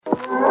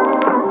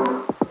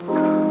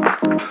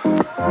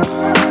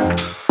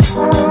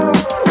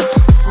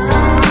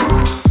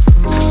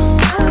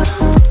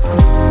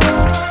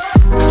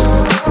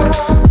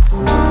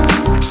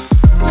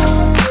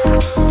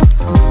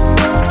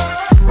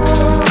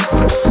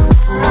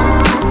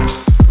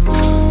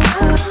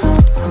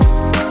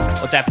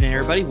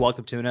everybody?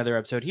 Welcome to another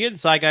episode here at the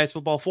Side Guys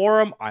Football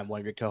Forum. I'm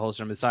one of your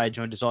co-hosts on the side,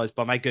 joined as always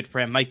by my good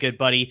friend, my good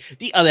buddy,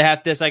 the other half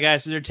of this Side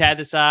Guys, Tad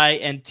the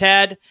Side. And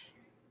Tad,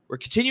 we're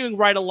continuing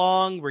right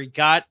along. We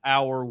got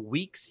our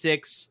Week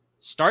 6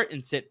 start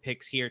and sit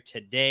picks here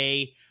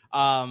today.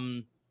 Yeah,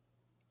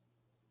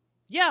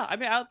 I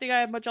don't think I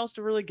have much else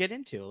to really get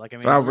into.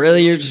 Oh,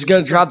 really? You're just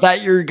gonna drop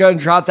that? You're gonna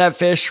drop that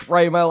fish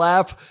right in my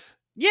lap?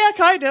 Yeah,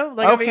 kind of.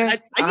 Okay,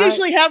 I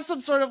usually have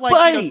some sort of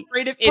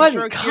creative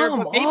intro here,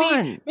 but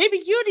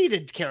maybe you need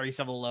to carry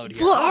some load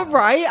here. Well, all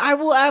right, I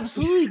will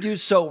absolutely do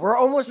so. We're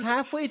almost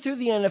halfway through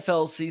the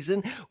NFL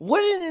season.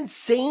 What an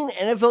insane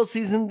NFL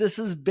season this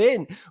has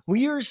been.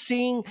 We are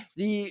seeing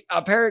the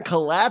apparent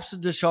collapse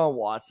of Deshaun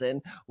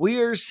Watson. We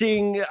are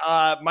seeing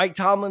Mike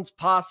Tomlin's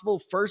possible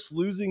first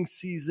losing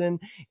season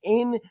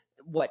in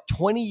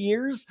 20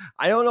 years?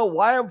 I don't know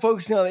why I'm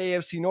focusing on the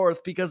AFC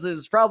North, because it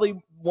is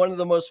probably one of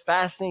the most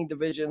fascinating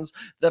divisions.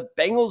 The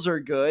Bengals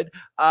are good.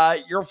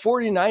 Your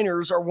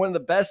 49ers are one of the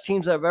best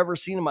teams I've ever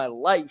seen in my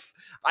life.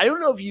 I don't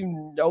know if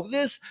you know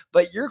this,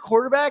 but your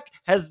quarterback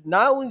has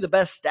not only the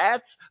best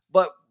stats,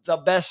 but the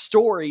best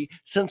story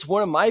since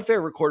one of my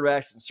favorite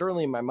quarterbacks, and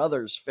certainly my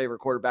mother's favorite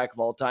quarterback of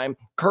all time,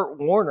 Kurt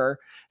Warner.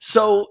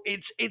 So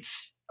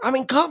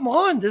come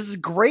on. This is a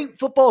great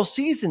football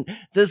season.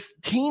 This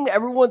team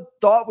everyone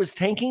thought was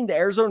tanking, the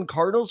Arizona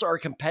Cardinals, are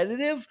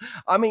competitive.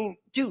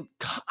 Dude,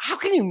 how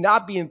can you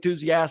not be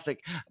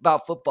enthusiastic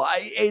about football?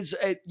 You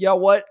know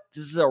what?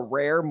 This is a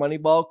rare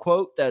Moneyball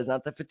quote. That is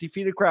not the 50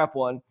 feet of crap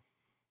one.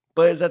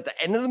 But it's at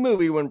the end of the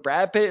movie when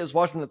Brad Pitt is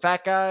watching the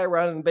fat guy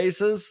running the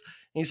bases,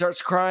 and he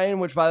starts crying,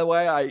 which, by the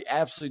way, I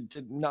absolutely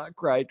did not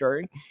cry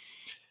during.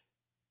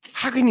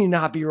 How can you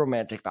not be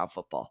romantic about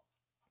football?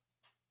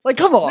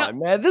 Come on,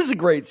 man. This is a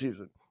great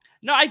season.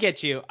 No, I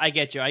get you. I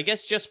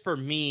guess just for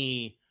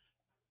me,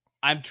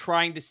 I'm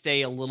trying to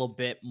stay a little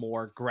bit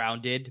more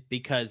grounded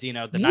because, the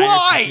Niners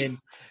have been,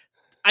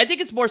 I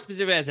think it's more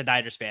specific as a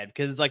Niners fan,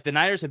 because it's like the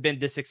Niners have been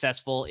this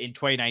successful in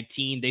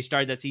 2019. They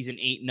started that season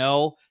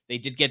 8-0. They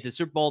did get to the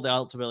Super Bowl. They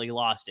ultimately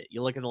lost it.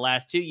 You look at the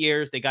last 2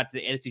 years, they got to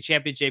the NFC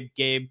Championship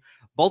game.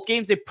 Both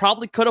games they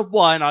probably could have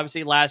won.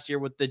 Obviously, last year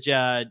with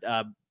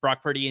the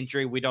Brock Purdy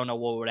injury, we don't know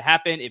what would have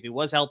happened if he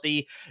was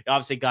healthy. You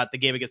obviously got the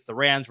game against the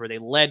Rams where they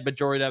led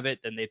majority of it.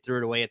 Then they threw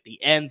it away at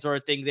the end sort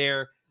of thing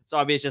there. So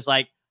I mean, it's just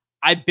like,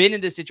 I've been in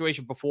this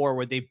situation before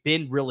where they've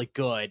been really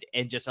good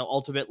and just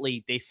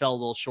ultimately they fell a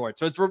little short.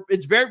 So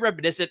it's very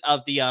reminiscent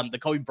of the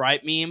Kobe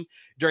Bryant meme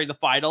during the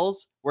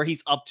finals where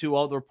he's up to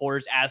all the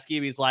reporters asking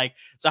him, he's like,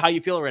 so how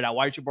you feeling right now?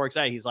 Why aren't you more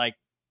excited? He's like,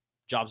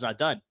 job's not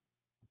done.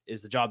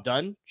 Is the job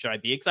done? Should I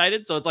be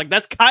excited? So it's like,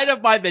 that's kind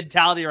of my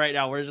mentality right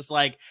now, where it's just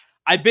like,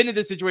 I've been in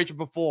this situation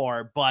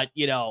before, but,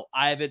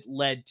 I haven't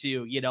led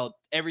to,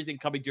 everything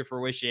coming to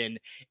fruition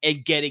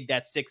and getting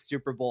that 6th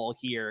Super Bowl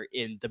here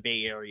in the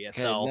Bay Area. Okay,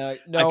 so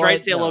I'm trying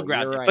to stay a little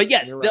grounded. Right, but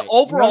yes, the right.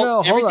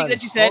 overall, everything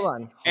that you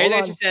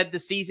said, the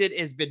season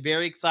has been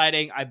very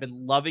exciting. I've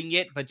been loving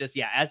it. But just,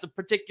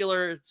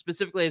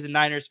 specifically as a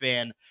Niners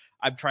fan,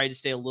 I'm trying to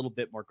stay a little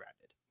bit more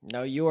grounded.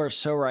 No, you are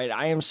so right.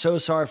 I am so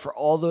sorry for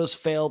all those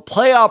failed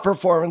playoff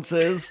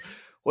performances.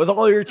 With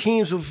all your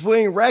teams with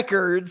winning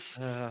records,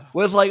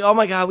 with oh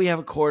my God, we have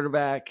a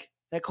quarterback.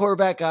 That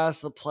quarterback got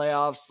us to the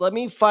playoffs. Let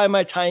me find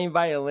my tiny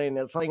violin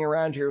that's laying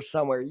around here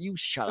somewhere. You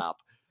shut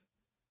up.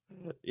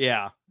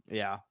 Yeah.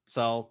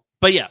 So,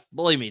 but yeah,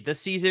 believe me,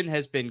 this season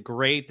has been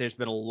great. There's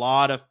been a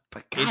lot of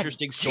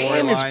interesting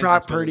storylines. Damn, is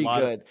Brock Purdy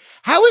good?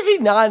 How is he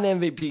not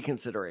an MVP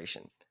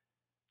consideration?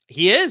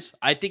 He is.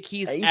 I think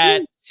he's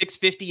at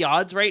 650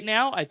 odds right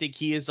now. I think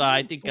he is.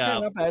 Not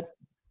bad.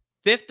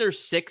 5th or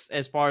 6th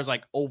as far as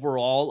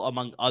overall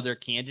among other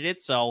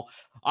candidates. So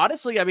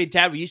honestly,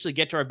 Tad, we usually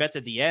get to our bets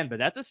at the end, but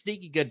that's a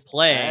sneaky good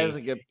play. That is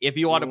a good. If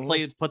you want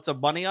to put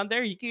some money on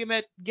there, you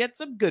can get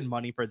some good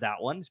money for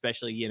that one,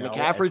 especially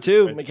McCaffrey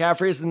too.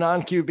 McCaffrey is the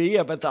non-QB.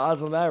 I bet the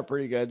odds on that are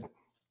pretty good.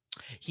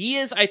 He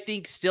is, I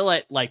think, still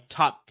at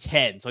top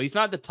 10. So he's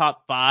not the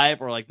top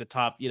 5 or the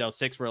top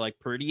 6 where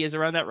Purdy is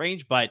around that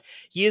range, but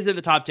he is in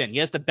the top 10. He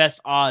has the best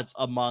odds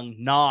among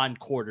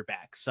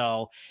non-quarterbacks.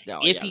 So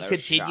if he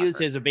continues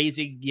his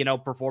amazing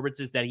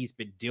performances that he's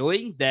been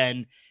doing,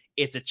 then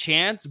it's a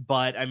chance.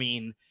 But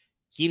he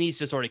needs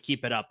to sort of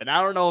keep it up. And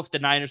I don't know if the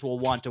Niners will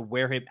want to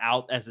wear him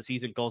out as the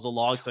season goes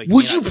along. So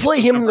would you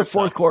play him in the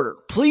 4th quarter?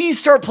 Please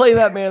start playing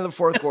that man in the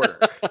 4th quarter.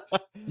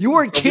 You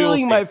are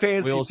killing my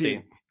fantasy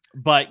team.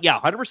 But yeah,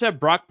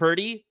 100% Brock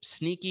Purdy,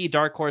 sneaky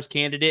dark horse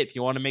candidate. If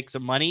you want to make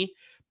some money,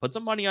 put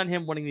some money on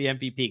him winning the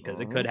MVP, because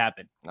it could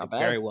happen. It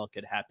very well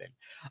could happen.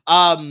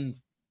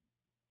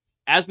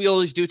 As we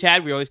always do,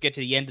 Tad, we always get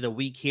to the end of the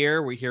week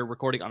here. We're here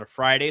recording on a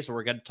Friday, so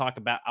we're going to talk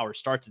about our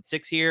starts at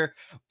 6 here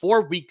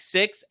for Week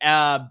 6.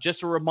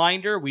 Just a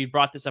reminder, we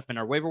brought this up in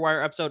our waiver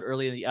wire episode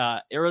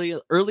earlier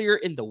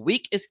in the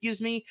week,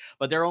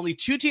 but there are only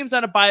 2 teams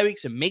on a bye week,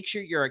 so make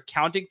sure you're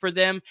accounting for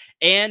them.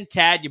 And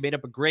Tad, you made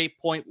up a great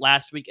point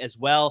last week as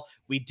well.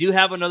 We do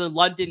have another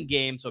London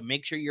game, so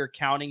make sure you're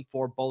accounting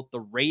for both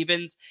the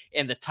Ravens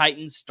and the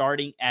Titans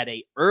starting at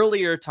a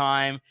earlier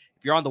time.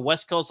 If you're on the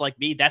West Coast like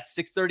me, that's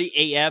 6:30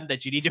 a.m.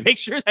 that you need to make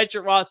sure that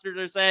your rosters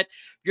are set.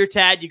 If you're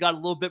Tad, you got a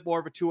little bit more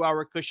of a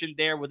 2-hour cushion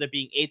there, with it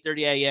being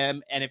 8:30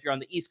 a.m. And if you're on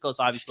the East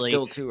Coast, obviously,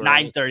 Still too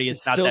early. 9:30 is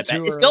It's not still that bad.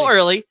 too It's still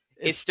early.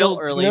 It's still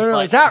early. No,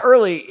 but it's not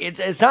early.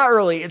 It's not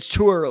early. It's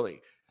too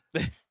early.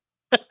 so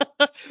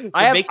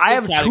I have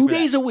counting 2 for that.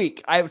 days a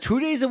week. I have 2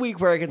 days a week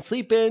where I can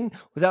sleep in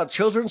without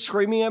children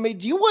screaming at me.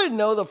 Do you want to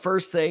know the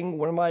first thing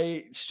one of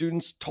my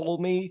students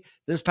told me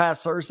this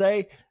past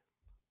Thursday?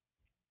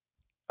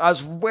 I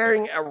was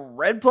wearing a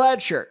red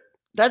plaid shirt.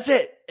 That's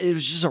it. It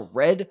was just a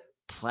red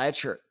plaid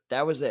shirt.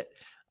 That was it.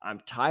 I'm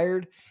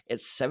tired.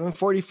 It's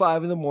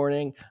 7:45 in the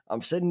morning.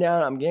 I'm sitting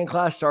down. I'm getting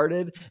class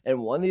started.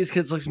 And one of these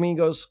kids looks at me and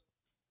goes,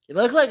 "You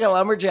look like a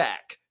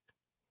lumberjack."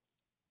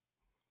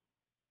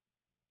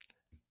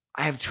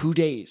 I have 2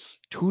 days.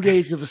 2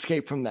 days of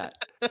escape from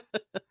that.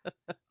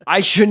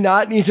 I should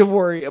not need to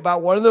worry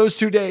about one of those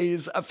 2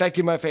 days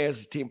affecting my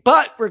fantasy team.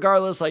 But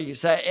regardless, like you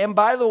said, and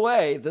by the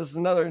way, this is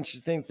another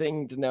interesting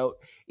thing to note,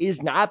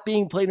 is not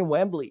being played in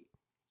Wembley,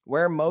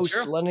 where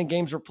most London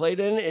games were played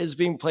in, is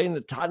being played in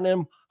the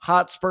Tottenham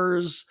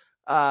Hotspurs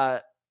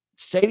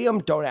stadium.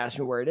 Don't ask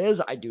me where it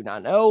is. I do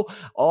not know.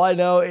 All I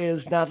know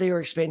is now they are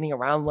expanding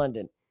around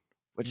London,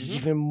 which is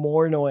even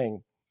more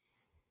annoying.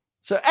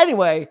 So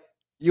anyway,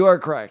 you are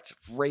correct.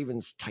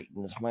 Ravens,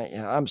 Titans.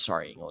 I'm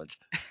sorry, England.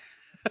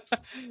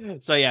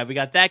 So yeah, we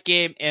got that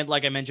game, and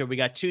like I mentioned, we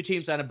got 2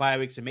 teams on a bye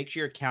week, so make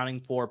sure you're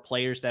counting for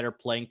players that are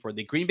playing for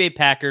the Green Bay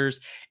Packers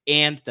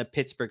and the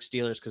Pittsburgh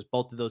Steelers, because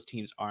both of those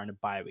teams are in a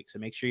bye week. So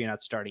make sure you're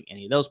not starting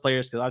any of those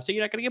players, because obviously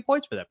you're not going to get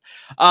points for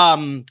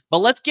them. But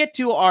let's get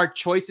to our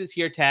choices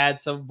here,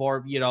 Tad. Some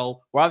more,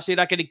 we're obviously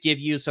not going to give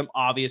you some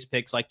obvious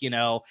picks, like,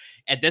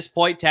 at this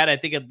point, Tad, I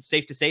think it's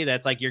safe to say that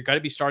it's like you're going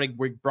to be starting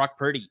Brock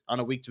Purdy on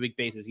a week-to-week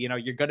basis.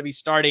 You're going to be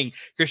starting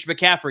Christian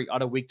McCaffrey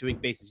on a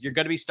week-to-week basis. You're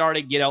going to be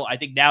starting, I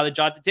think now that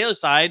Jonathan Taylor's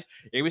side,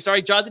 you're going to be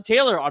starting Jonathan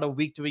Taylor on a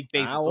week-to-week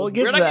basis. We'll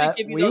get to that.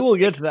 We will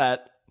get to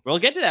that. We'll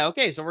get to that.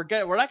 Okay, so we're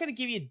not going to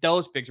give you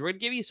those picks. We're going to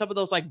give you some of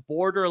those like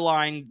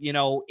borderline,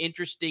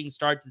 interesting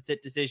start to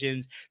sit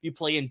decisions. If you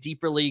play in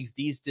deeper leagues,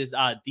 these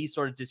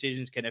sort of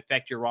decisions can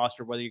affect your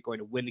roster, whether you're going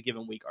to win a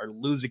given week or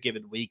lose a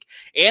given week.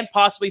 And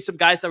possibly some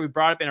guys that we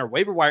brought up in our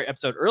waiver wire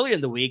episode earlier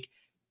in the week,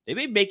 they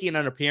may be making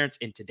an appearance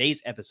in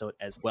today's episode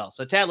as well.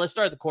 So, Tad, let's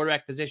start at the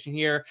quarterback position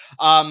here.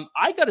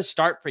 I got to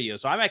start for you,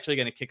 so I'm actually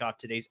going to kick off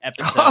today's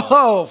episode.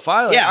 Oh,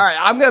 finally. Yeah. All right,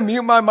 I'm going to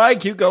mute my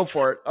mic. You go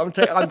for it. I'm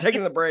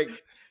taking the break.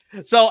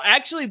 So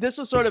actually, this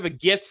was sort of a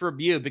gift from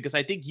you, because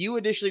I think you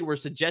initially were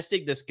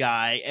suggesting this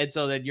guy, and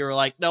so then you were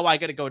like, no, I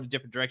got to go in a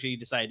different direction. You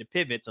decided to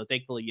pivot, so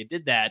thankfully you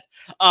did that.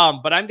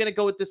 But I'm going to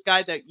go with this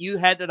guy that you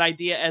had an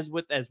idea as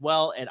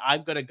well, and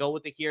I'm going to go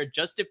with it here.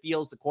 Justin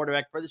Fields, the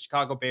quarterback for the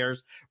Chicago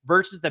Bears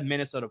versus the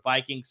Minnesota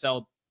Vikings.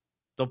 So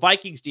the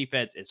Vikings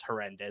defense is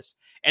horrendous,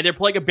 and they're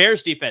playing a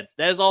Bears defense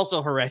that is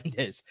also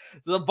horrendous.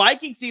 So the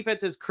Vikings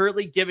defense is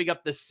currently giving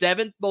up the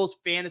 7th most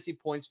fantasy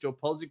points to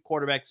opposing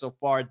quarterbacks so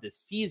far this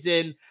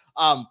season.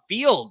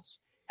 Fields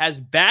has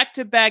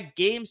back-to-back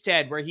games,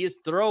 Tad, where he has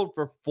thrown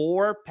for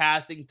 4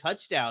 passing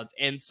touchdowns.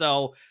 And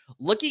so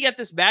looking at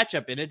this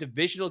matchup in a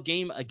divisional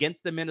game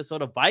against the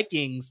Minnesota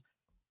Vikings,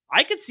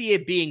 I could see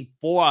it being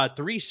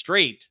 3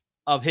 straight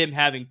of him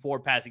having 4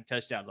 passing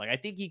touchdowns. Like, I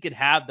think he could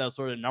have those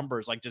sort of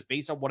numbers, like, just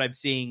based on what I'm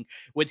seeing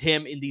with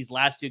him in these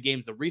last 2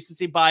 games. The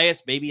recency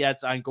bias, maybe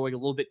I'm going a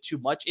little bit too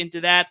much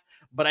into that,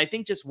 but I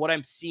think just what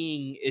I'm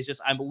seeing is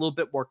just I'm a little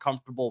bit more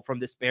comfortable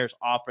from this Bears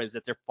offense,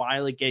 that they're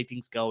finally getting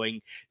things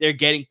going. They're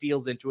getting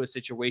Fields into a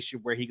situation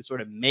where he can sort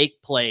of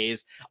make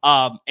plays,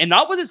 and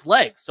not with his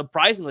legs,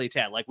 surprisingly,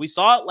 Tad. Like, we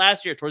saw it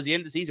last year towards the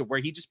end of the season, where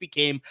he just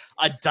became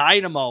a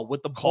dynamo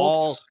with the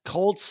ball.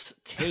 Colts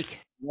take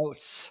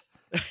notes.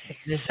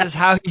 This is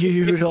how you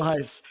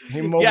utilize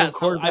a mobile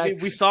quarterback. I mean,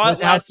 we saw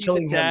it last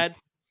season, Tad,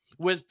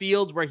 with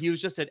Fields, where he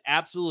was just an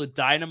absolute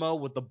dynamo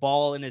with the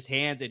ball in his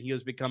hands, and he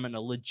was becoming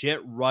a legit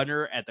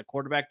runner at the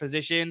quarterback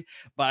position.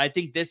 But I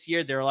think this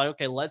year they're like,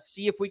 okay, let's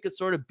see if we could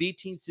sort of beat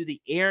teams through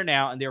the air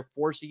now, and they're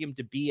forcing him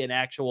to be an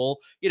actual,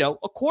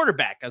 a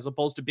quarterback as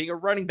opposed to being a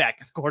running back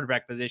at the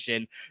quarterback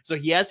position. So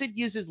he hasn't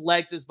used his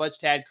legs as much,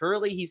 Tad.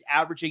 Currently, he's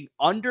averaging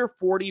under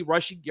 40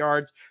 rushing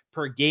yards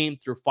per game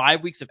through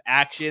 5 weeks of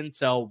action.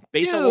 So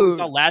based on what we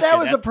saw last year, that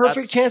was a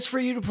perfect chance for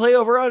you to play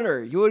over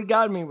under. You would have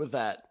gotten me with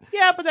that.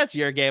 Yeah, but that's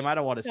your game. I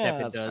don't want to step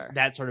into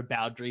that sort of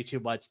boundary too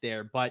much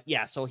there. But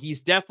yeah, so he's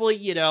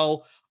definitely,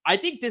 I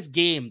think this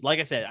game, like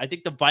I said, I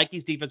think the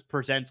Vikings defense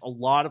presents a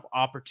lot of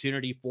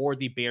opportunity for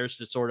the Bears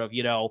to sort of,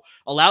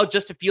 allow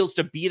Justin Fields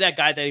to be that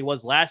guy that he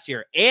was last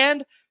year.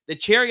 And the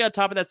cherry on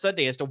top of that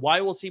Sunday as to why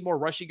we'll see more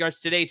rushing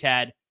yards today,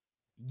 Tad,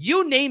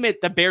 you name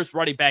it, the Bears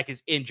running back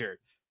is injured.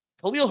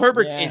 Khalil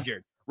Herbert's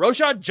injured.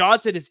 Roshan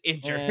Johnson is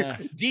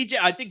injured.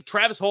 I think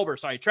Travis Holber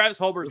is the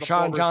former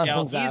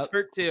scout. He's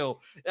hurt too.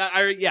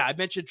 I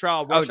mentioned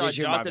Roshan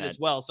Johnson as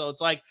well. So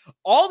it's like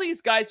all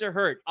these guys are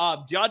hurt.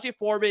 Deontay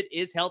Foreman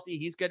is healthy.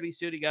 He's going to be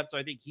suiting up. So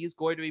I think he's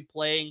going to be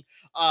playing.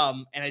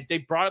 And they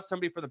brought up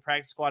somebody for the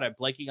practice squad. I'm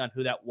blanking on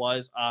who that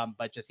was.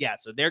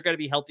 So they're going to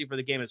be healthy for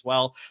the game as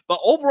well. But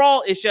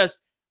overall, it's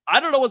just, I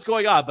don't know what's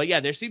going on, but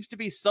yeah, there seems to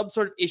be some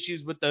sort of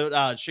issues with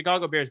the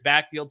Chicago Bears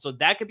backfield. So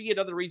that could be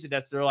another reason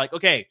that they're like,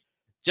 okay,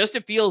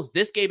 Justin Fields,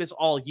 this game is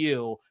all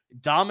you.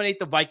 Dominate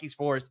the Vikings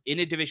for us in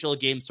a divisional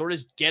game, sort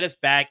of get us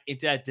back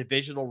into that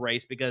divisional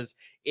race because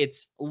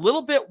it's a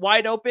little bit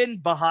wide open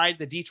behind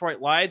the Detroit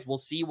Lions. We'll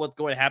see what's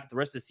going to happen the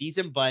rest of the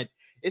season, but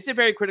it's a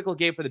very critical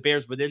game for the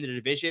Bears within the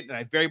division, and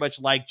I very much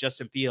like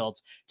Justin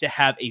Fields to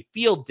have a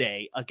field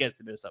day against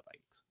the Minnesota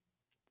Vikings.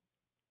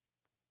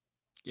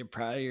 You're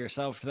proud of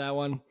yourself for that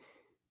one?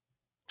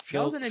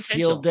 That was an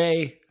intentional. Field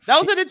day. That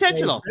was an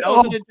intentional.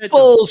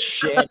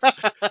 Bullshit.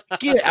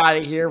 Get out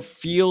of here.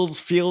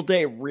 Field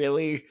day,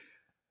 really?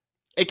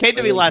 It came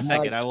to me last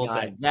second, I will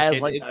say. That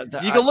is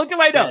you can look at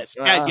my notes.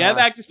 You have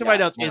access to my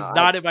notes. It's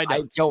not in my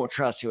notes. I don't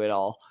trust you at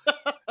all.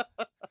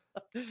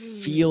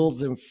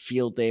 Fields and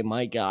field day,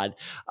 my God.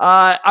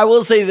 I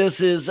will say this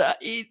is...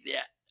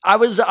 I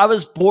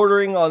was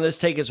bordering on this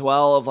take as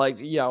well of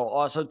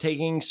also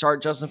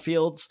start Justin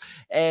Fields.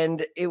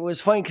 And it was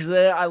funny because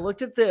I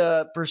looked at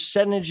the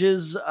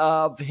percentages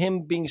of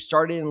him being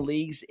started in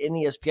leagues in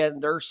ESPN.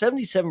 They're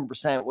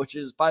 77%, which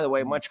is, by the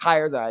way, much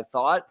higher than I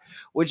thought,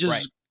 which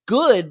is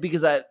good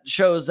because that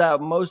shows that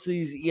most of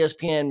these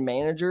ESPN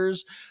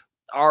managers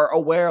are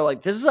aware,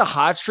 this is a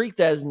hot streak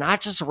that is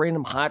not just a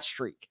random hot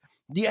streak.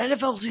 The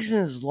NFL season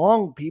is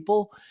long,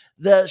 people.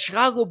 The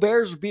Chicago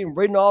Bears are being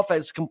written off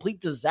as complete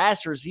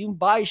disasters, even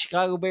by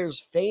Chicago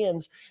Bears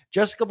fans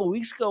just a couple of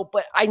weeks ago,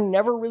 but I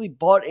never really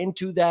bought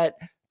into that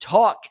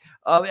talk.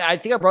 I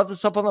think I brought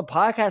this up on the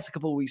podcast a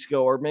couple of weeks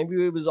ago, or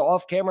maybe it was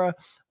off camera,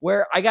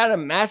 where I got in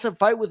a massive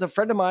fight with a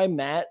friend of mine,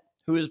 Matt,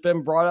 who has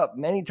been brought up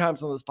many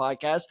times on this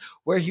podcast,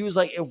 where he was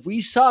like, if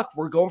we suck,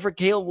 we're going for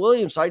Caleb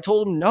Williams. So I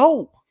told him,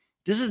 no,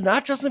 this is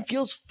not Justin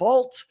Fields'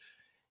 fault.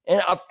 And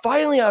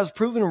finally, I was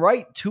proven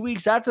right 2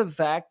 weeks after the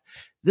fact.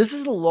 This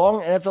is a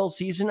long NFL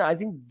season. I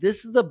think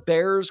this is the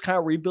Bears kind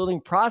of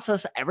rebuilding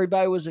process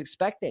everybody was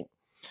expecting.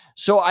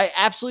 So I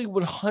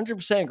absolutely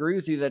 100% agree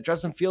with you that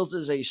Justin Fields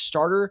is a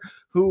starter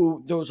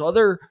who those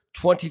other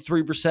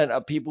 23%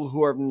 of people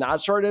who have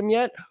not started him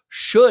yet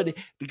should,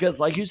 because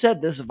like you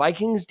said, this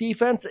Vikings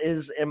defense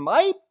is, in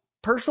my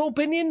personal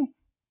opinion,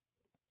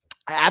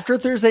 after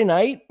Thursday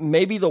night,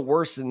 maybe the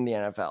worst in the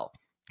NFL.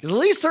 Because at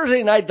least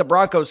Thursday night, the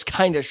Broncos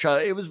kind of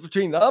shut. It was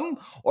between them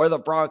or the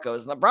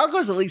Broncos. And the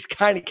Broncos at least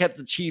kind of kept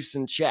the Chiefs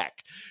in check.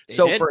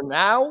 For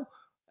now,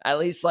 at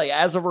least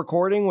as of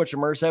recording, which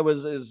Amir said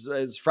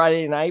is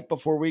Friday night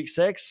before week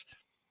 6.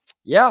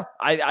 Yeah,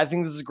 I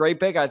think this is a great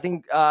pick. I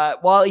think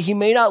while he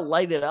may not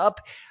light it up,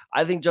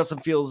 I think Justin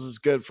Fields is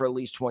good for at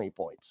least 20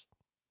 points.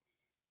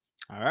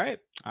 All right.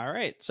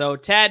 So,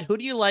 Tad, who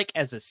do you like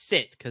as a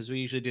sit? Because we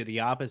usually do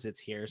the opposites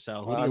here.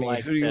 So,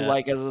 who do you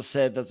like as a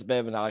sit? That's a bit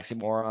of an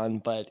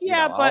oxymoron, but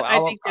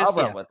I think I'll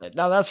run with it.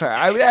 No, that's fair.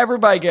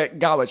 Everybody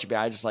got what you mean.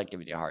 I just like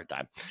giving you a hard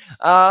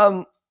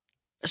time.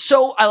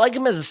 So I like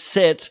him as a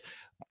sit,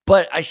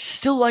 but I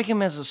still like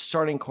him as a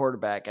starting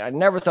quarterback. And I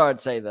never thought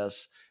I'd say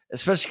this,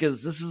 especially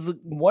because this is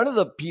one of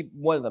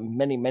the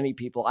many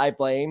people I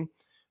blame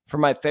for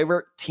my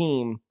favorite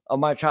team of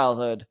my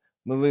childhood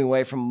moving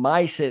away from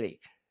my city.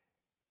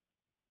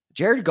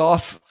 Jared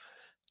Goff,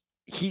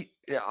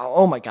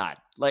 oh my God.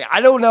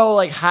 I don't know,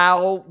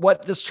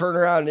 what this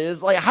turnaround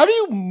is. How do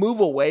you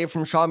move away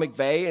from Sean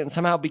McVay and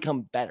somehow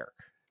become better?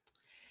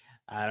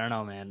 I don't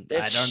know, man.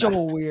 It's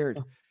so weird.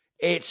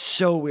 It's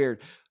so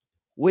weird.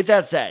 With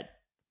that said,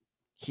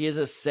 he is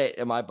a sit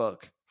in my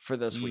book for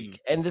this week.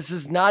 And this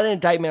is not an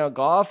indictment on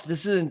Goff.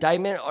 This is an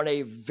indictment on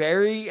a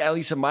very, at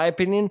least in my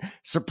opinion,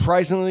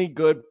 surprisingly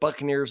good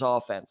Buccaneers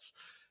offense.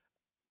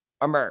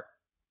 Amir,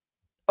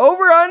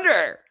 over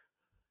under.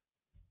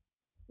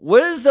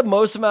 What is the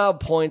most amount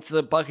of points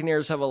the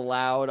Buccaneers have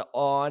allowed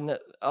on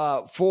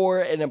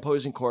for an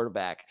opposing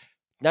quarterback?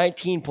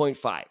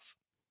 19.5.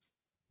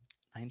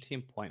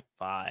 19.5.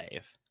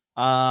 You're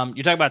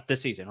talking about this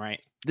season, right?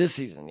 This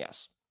season,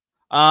 yes.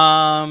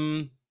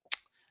 I'm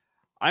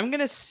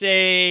gonna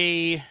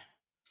say,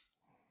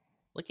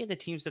 looking at the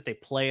teams that they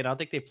played, I don't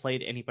think they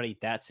played anybody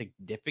that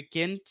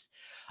significant.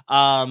 So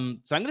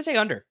I'm gonna say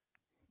under.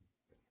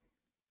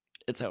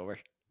 It's over.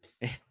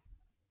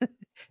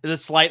 Is it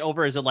slight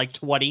over? Is it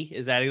 20?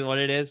 Is that what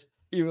it is?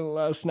 Even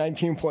less,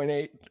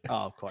 19.8. Oh,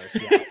 of course.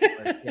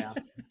 Yeah.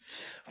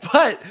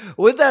 But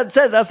with that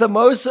said, that's the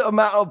most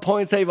amount of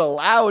points they've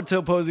allowed to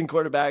opposing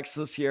quarterbacks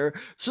this year.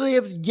 So they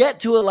have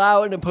yet to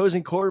allow an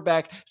opposing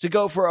quarterback to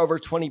go for over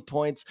 20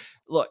 points.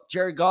 Look,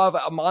 Jared Goff,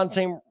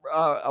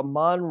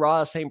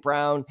 Amon-Ra St.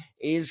 Brown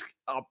is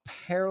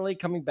apparently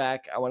coming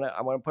back. I want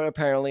to put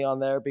apparently on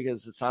there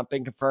because it's not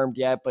been confirmed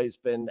yet, but he's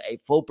been a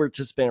full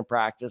participant in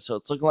practice. So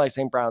it's looking like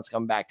St. Brown's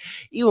coming back.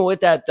 Even with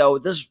that, though,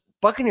 this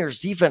Buccaneers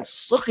defense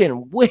is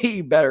looking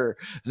way better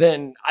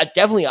than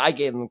I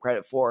gave them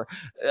credit for.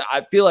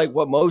 I feel like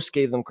what most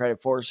gave them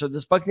credit for. So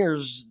this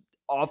Buccaneers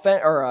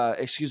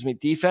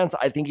defense,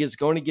 I think is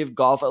going to give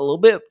Goff a little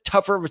bit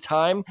tougher of a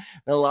time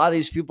than a lot of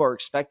these people are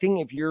expecting.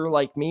 If you're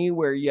like me,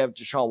 where you have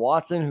Deshaun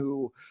Watson,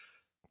 who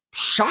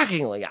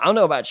shockingly, I don't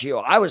know about you,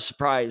 I was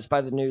surprised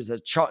by the news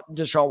that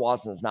Deshaun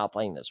Watson is not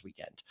playing this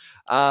weekend.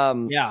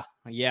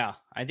 Yeah.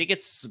 I think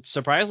it's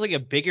surprisingly a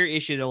bigger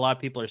issue than a lot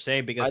of people are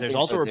saying, because there's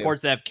also so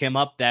reports that have come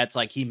up that's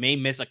like he may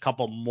miss a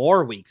couple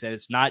more weeks. And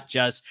it's not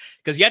just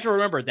because you have to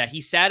remember that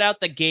he sat out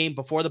the game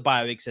before the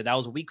bye week. So that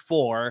was week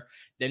 4.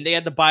 Then they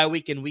had the bye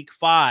week in week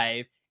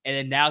 5. And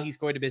then now he's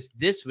going to miss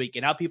this week.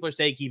 And now people are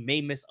saying he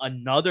may miss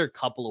another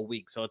couple of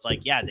weeks. So it's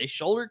like, yeah, this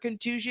shoulder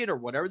contusion or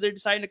whatever they're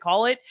deciding to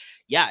call it.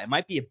 Yeah, it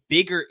might be a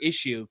bigger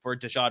issue for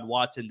Deshaun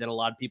Watson than a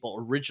lot of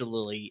people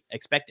originally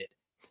expected.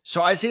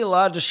 So I see a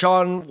lot of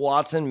Deshaun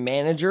Watson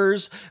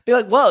managers be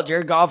like, well,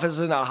 Jared Goff is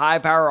in a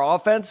high-power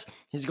offense.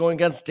 He's going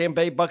against Tampa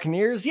Bay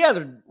Buccaneers. Yeah,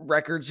 their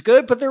record's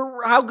good, but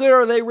how good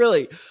are they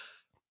really?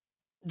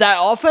 That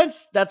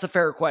offense, that's a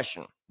fair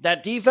question.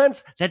 That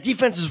defense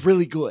is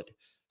really good.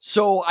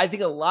 So I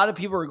think a lot of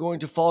people are going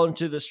to fall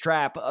into this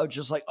trap of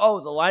just like, oh,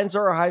 the Lions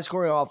are a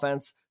high-scoring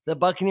offense. The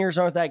Buccaneers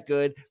aren't that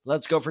good.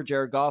 Let's go for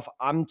Jared Goff.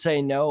 I'm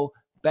saying no.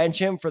 Bench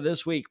him for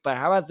this week. But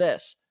how about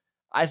this?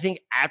 I think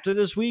after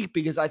this week,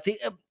 because I think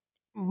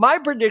my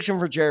prediction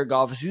for Jared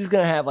Goff is he's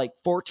going to have like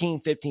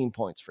 14, 15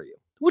 points for you,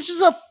 which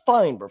is a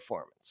fine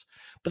performance.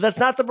 But that's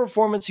not the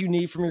performance you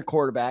need from your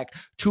quarterback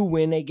to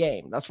win a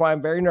game. That's why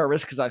I'm very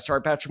nervous, because I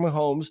start Patrick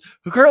Mahomes,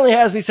 who currently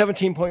has me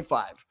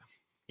 17.5.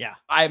 Yeah.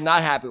 I am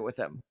not happy with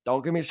him.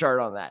 Don't get me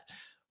started on that.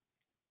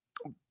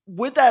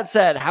 With that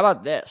said, how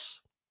about this?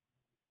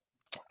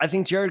 I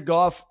think Jared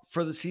Goff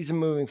for the season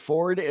moving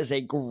forward is a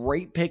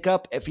great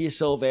pickup if he is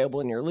still available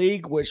in your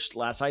league, which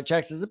last I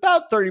checked is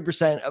about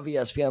 30% of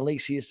ESPN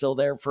leagues. He is still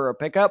there for a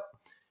pickup.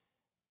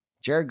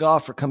 Jared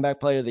Goff for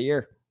comeback player of the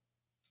year.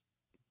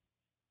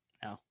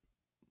 No.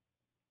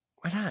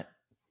 Why not?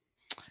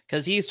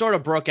 Because he sort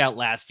of broke out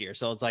last year.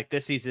 So it's like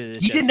this season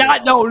is he did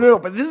not. No,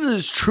 but this is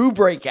his true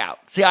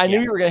breakout. See, I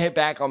knew you were going to hit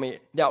back on me.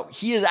 No,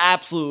 he is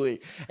absolutely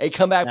a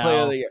comeback player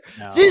of the year.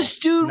 This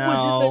dude was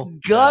in the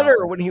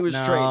gutter when he was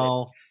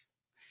traded.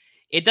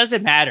 It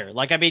doesn't matter.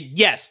 Like, I mean,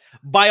 yes,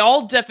 by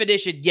all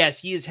definition, yes,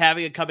 he is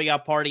having a coming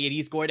out party and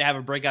he's going to have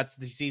a breakout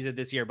season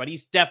this year, but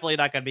he's definitely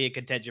not going to be a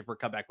contention for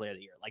comeback player of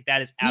the year. Like,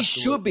 that is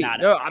absolutely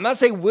not. No, I'm not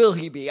saying will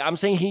he be. I'm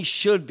saying he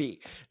should be.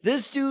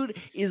 This dude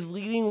is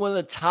leading one of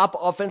the top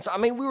offense. I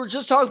mean, we were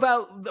just talking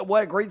about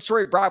what a great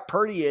story Brock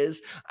Purdy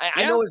is.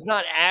 I know it's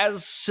not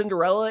as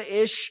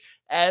Cinderella-ish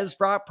as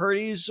Brock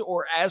Purdy's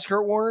or as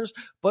Kurt Warner's,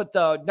 but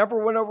the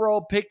number 1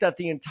 overall pick that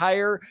the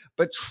entire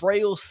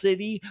betrayal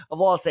city of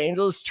Los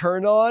Angeles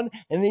turned on,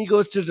 and then he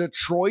goes to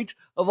Detroit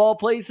of all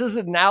places,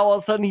 and now all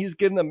of a sudden he's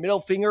giving the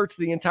middle finger to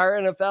the entire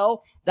NFL.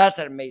 That's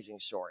an amazing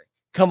story.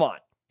 Come on.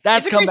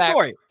 That's a comeback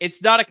story.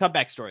 It's not a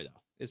comeback story,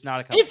 though. It's not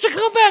a comeback. It's a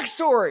comeback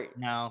story.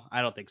 No,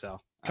 I don't think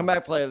so.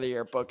 Comeback player of the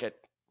year. Book it.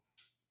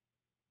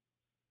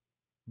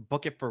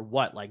 Book it for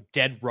what? Like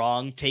dead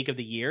wrong take of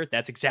the year?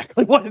 That's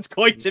exactly what it's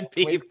going to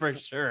be for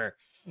sure.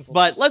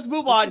 But let's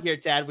move on here,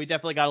 Tad. We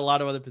definitely got a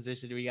lot of other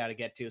positions we got to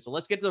get to. So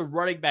let's get to the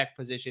running back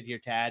position here,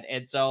 Tad.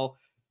 And so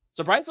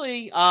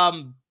surprisingly,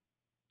 running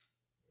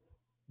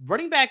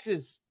backs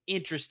is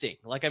interesting.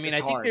 Like, I mean,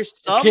 I think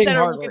there's some that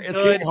are looking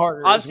good.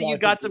 Obviously, you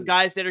got some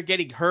guys that are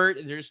getting hurt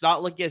and they're just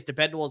not looking as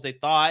dependable as they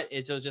thought.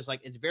 And so it's just like,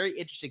 it's very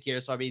interesting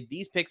here. So, I mean,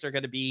 these picks are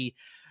going to be,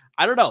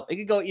 I don't know. It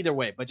could go either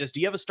way. But just, do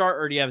you have a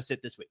start or do you have a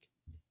sit this week?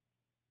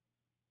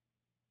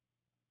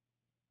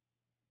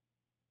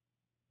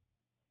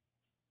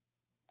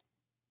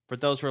 For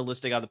those who are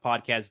listening on the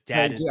podcast,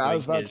 Dad is I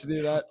was about to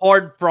do that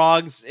Horned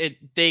Frogs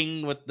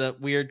thing with the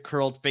weird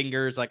curled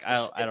fingers. Like I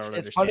don't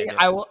understand. It's funny.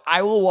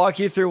 I will walk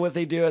you through what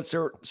they do at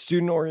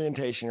student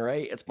orientation.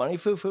 Right? It's bunny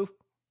foo foo.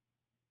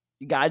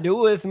 You gotta do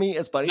it with me.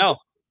 It's bunny. No.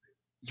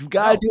 You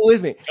gotta do it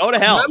with me. Go to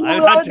hell. I'm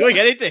not doing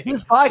anything.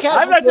 This podcast.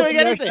 I'm not doing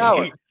anything.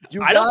 I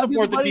don't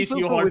support the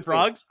TCU Horned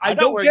Frogs. I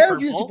don't care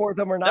if you support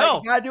them or not.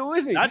 No. You gotta do it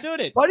with me. Not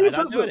doing it. Bunny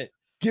foo foo.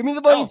 Give me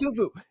the bunny foo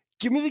foo.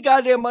 Give me the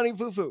goddamn bunny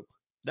foo foo.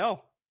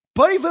 No.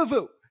 Bunny foo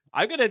foo.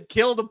 I'm going to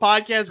kill the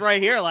podcast right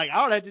here. Like,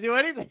 I don't have to do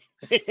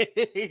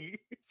anything.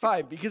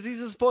 Fine, because he's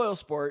a spoil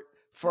sport.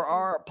 For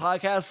our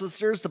podcast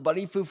listeners, the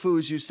bunny foo foo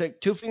is you stick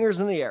 2 fingers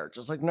in the air,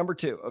 just like number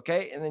 2,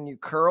 okay? And then you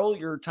curl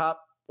your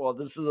top. Well,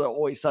 this is an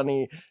Always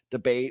Sunny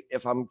debate,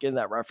 if I'm getting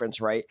that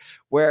reference right,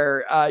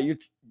 where you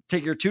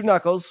take your 2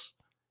 knuckles,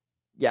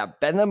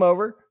 bend them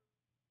over.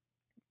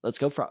 Let's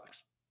go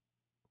frogs.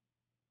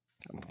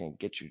 I'm going to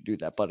get you to do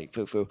that, buddy.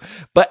 Foo-foo.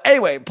 But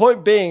anyway,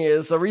 point being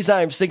is the reason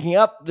I'm syncing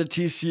up the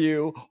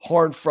TCU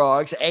Horned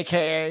Frogs,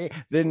 a.k.a.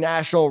 the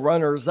national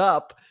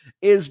runners-up,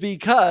 is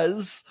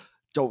because,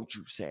 don't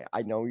you say it.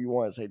 I know you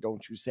want to say,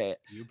 don't you say it.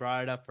 You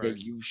brought it up first.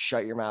 Yeah, you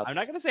shut your mouth. I'm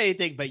not going to say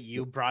anything, but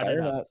you brought it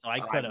up. So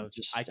I could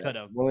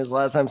have. When was the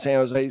last time San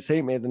Jose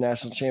State made the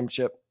national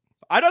championship?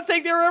 I don't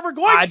think they were ever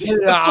going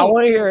to. I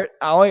want to hear it.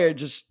 I want to hear it.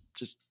 Just.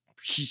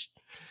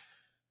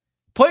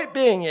 Point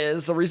being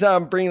is, the reason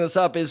I'm bringing this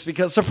up is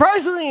because,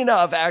 surprisingly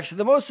enough, actually,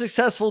 the most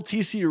successful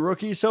TCU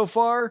rookie so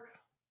far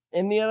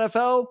in the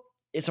NFL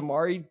is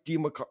Amari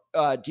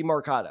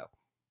DiMercato.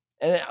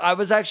 And I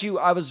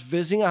was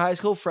visiting a high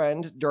school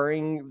friend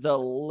during the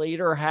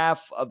later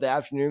half of the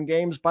afternoon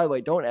games. By the way,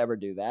 don't ever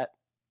do that.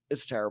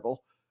 It's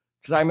terrible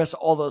because I miss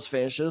all those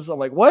finishes. I'm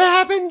like, what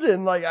happened?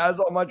 And like, I was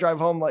on my drive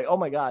home, like, oh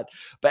my God.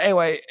 But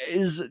anyway,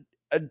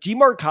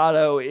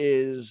 DeMarcado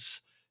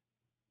is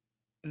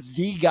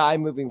the guy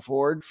moving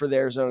forward for the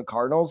Arizona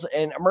Cardinals.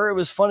 And Murray, it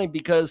was funny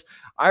because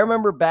I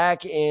remember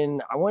back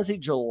in, I want to say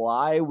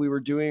July, we were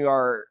doing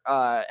our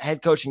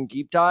head coaching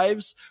deep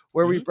dives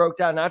where we broke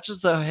down not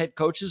just the head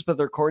coaches, but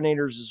their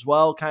coordinators as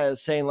well, kind of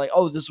saying like,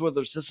 oh, this is what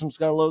their system's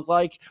going to look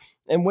like.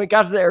 And when it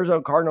got to the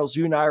Arizona Cardinals,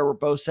 you and I were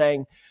both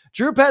saying,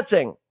 Drew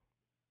Petzing,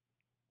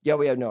 yeah,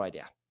 we have no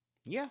idea.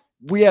 Yeah.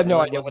 We have no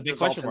idea what this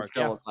offense is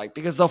going to look like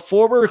because the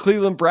former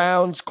Cleveland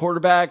Browns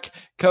quarterback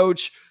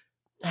coach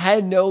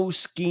had no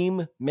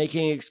scheme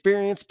making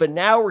experience, but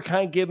now we're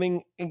kind of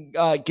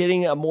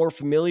getting a more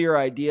familiar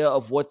idea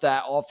of what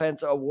that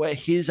offense, or what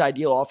his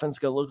ideal offense is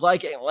going to look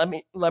like.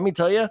 And let me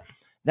tell you,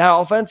 that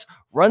offense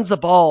runs the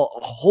ball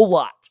a whole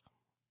lot.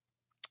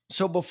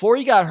 So before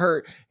he got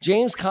hurt,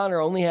 James Conner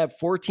only had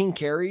 14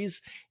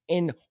 carries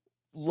in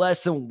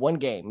less than one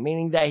game,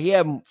 meaning that he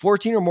had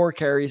 14 or more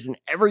carries in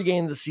every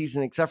game of the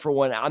season except for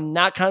one. I'm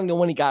not counting the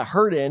one he got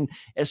hurt in,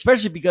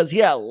 especially because he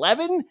had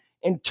 11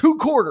 in 2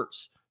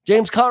 quarters.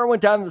 James Conner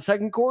went down in the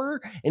second quarter,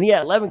 and he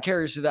had 11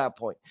 carries to that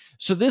point.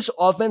 So this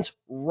offense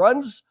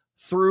runs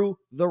through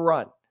the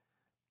run.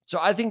 So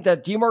I think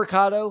that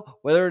DeMarcado,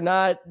 whether or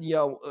not,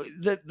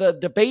 the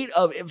debate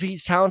of if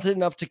he's talented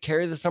enough to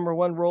carry this number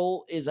 1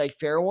 role is a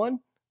fair one.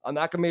 I'm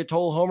not going to be a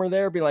total homer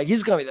there, be like,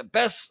 he's going to be the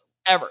best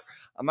ever.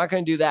 I'm not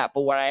going to do that.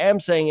 But what I am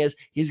saying is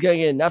he's going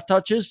to get enough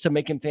touches to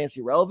make him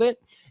fantasy relevant.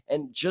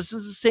 And just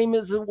as the same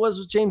as it was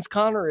with James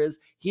Conner is,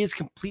 he is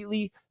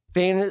completely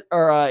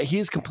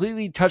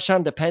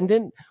touchdown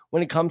dependent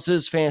when it comes to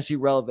his fantasy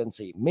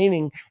relevancy,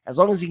 meaning as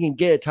long as he can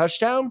get a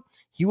touchdown,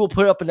 he will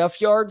put up enough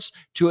yards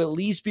to at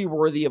least be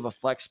worthy of a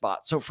flex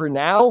spot. So for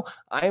now,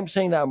 I am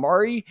saying that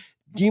Amari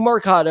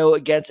DeMarcado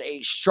against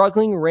a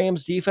struggling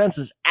Rams defense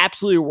is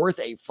absolutely worth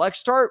a flex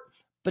start,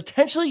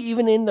 potentially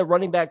even in the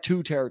running back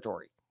 2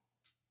 territory.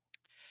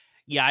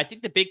 Yeah, I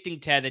think the big thing,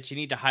 Ted, that you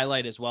need to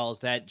highlight as well is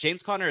that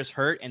James Conner is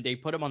hurt and they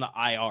put him on the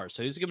IR.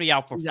 So he's going to be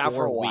out for 4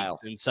 a weeks. while.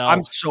 And so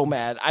I'm so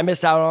mad. I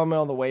missed out on him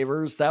on the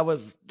waivers.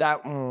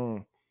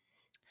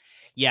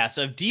 Yeah,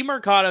 so if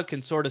DeMarcado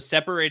can sort of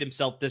separate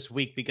himself this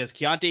week because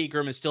Keontae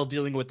Ingram is still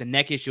dealing with the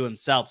neck issue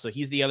himself, so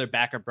he's the other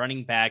backup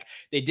running back.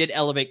 They did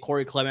elevate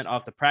Corey Clement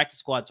off the practice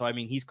squad, so I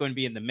mean he's going to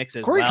be in the mix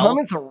as well. Corey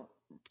Clement's a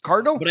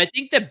Cardinal? But I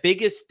think the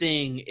biggest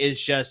thing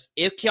is just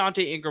if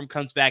Keontae Ingram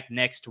comes back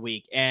next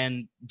week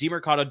and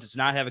DeMarcado does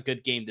not have a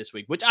good game this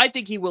week, which I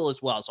think he will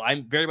as well. So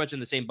I'm very much in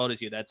the same boat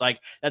as you. That's why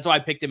I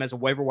picked him as a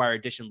waiver wire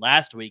addition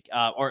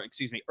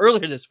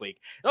earlier this week.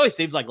 It always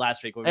seems like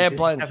last week. It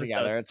blends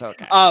together. It's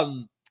okay.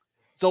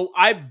 So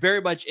I'm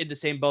very much in the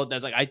same boat.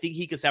 That's like, I think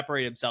he could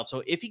separate himself.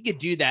 So if he could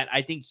do that,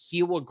 I think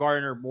he will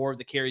garner more of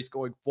the carries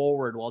going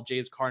forward while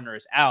James Conner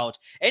is out.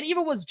 And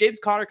even once James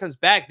Conner comes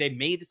back, they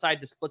may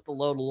decide to split the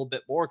load a little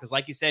bit more. Cause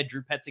like you said,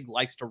 Drew Petzing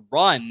likes to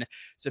run.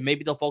 So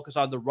maybe they'll focus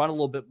on the run a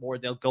little bit more.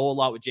 They'll go a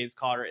lot with James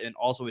Conner and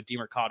also with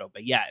DeMarcado.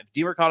 But yeah, if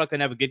DeMarcado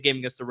can have a good game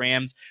against the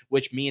Rams,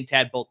 which me and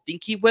Tad both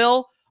think he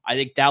will, I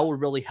think that will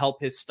really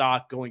help his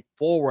stock going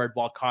forward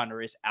while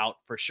Conner is out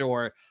for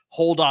sure.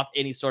 Hold off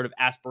any sort of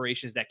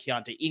aspirations that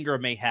Keontae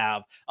Ingram may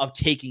have of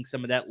taking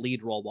some of that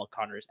lead role while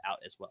Conner is out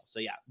as well.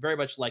 So yeah, very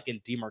much like in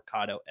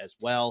DeMarcado as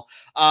well.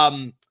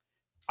 I'm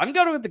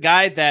going with the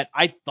guy that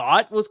I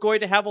thought was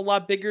going to have a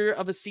lot bigger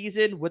of a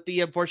season with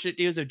the unfortunate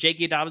news of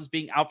J.K. Dobbins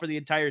being out for the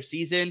entire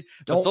season.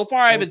 But so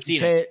far I haven't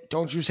seen it.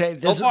 Don't you say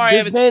it. So far I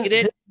haven't seen it.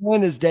 This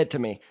man is dead to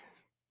me.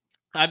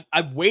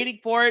 I'm waiting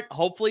for it.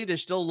 Hopefully,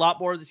 there's still a lot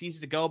more of the season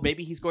to go.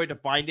 Maybe he's going to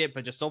find it,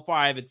 but just so far,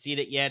 I haven't seen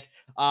it yet.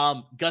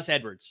 Gus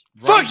Edwards.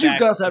 Fuck you,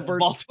 Gus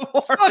Edwards.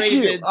 Baltimore Fuck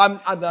Ravens. you.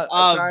 I'm not.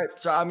 Sorry.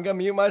 So I'm gonna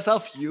mute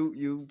myself.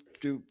 You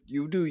do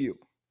you.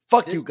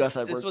 Fuck you, Gus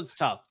Edwards. This one's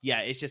tough. Yeah,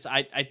 it's just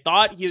I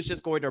thought he was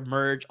just going to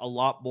emerge a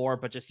lot more,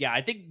 but just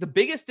I think the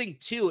biggest thing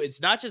too, it's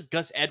not just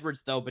Gus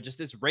Edwards though, but just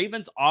this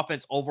Ravens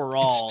offense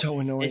overall. It's so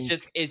annoying.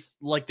 It's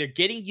like they're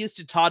getting used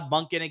to Todd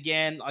Monken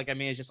again. Like I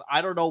mean, it's just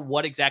I don't know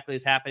what exactly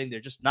is happening. They're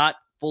just not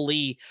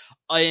fully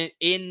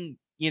in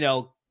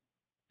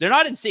they're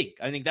not in sync.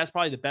 I think that's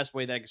probably the best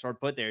way that I can sort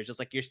of put there. It's just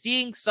like you're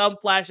seeing some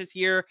flashes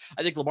here.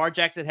 I think Lamar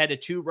Jackson had a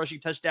 2 rushing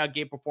touchdown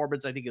game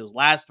performance. I think it was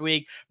last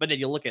week. But then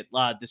you look at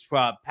this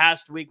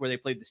past week where they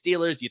played the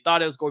Steelers. You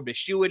thought it was going to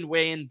shoe-in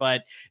win,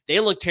 but they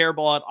looked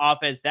terrible on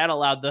offense. That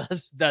allowed the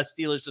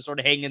Steelers to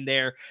sort of hang in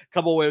there,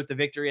 come away with the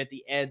victory at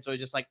the end. So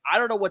it's just like, I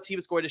don't know what team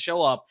is going to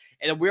show up.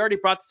 And we already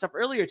brought this up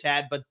earlier,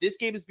 Tad, but this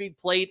game is being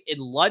played in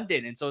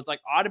London. And so it's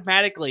like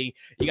automatically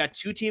you got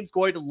 2 teams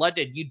going to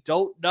London. You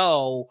don't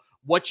know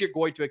what you're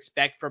going to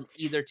expect from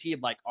either team.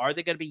 Like, are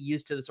they going to be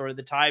used to the sort of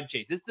the time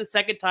change? This is the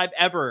second time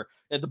ever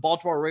that the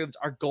Baltimore Ravens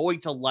are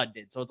going to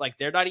London. So it's like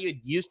they're not even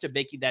used to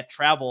making that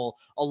travel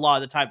a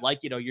lot of the time,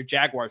 like, your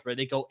Jaguars where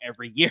they go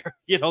every year,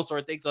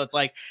 sort of thing. So it's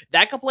like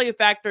that could play a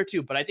factor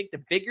too. But I think the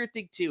bigger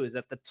thing too is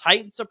that the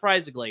Titans,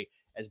 surprisingly,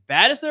 as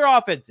bad as their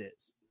offense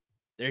is,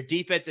 Their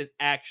defense is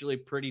actually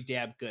pretty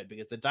damn good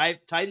because the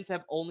Titans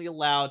have only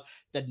allowed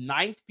the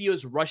 9th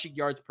fewest rushing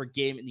yards per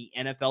game in the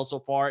NFL so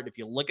far. And if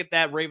you look at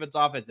that Ravens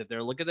offense, if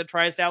they're looking to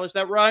try to establish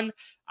that run,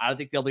 I don't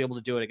think they'll be able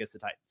to do it against the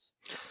Titans.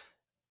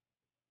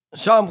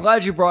 So I'm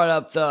glad you brought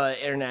up the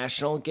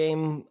international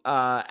game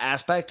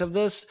aspect of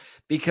this,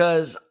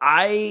 because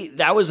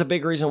that was a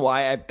big reason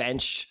why I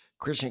benched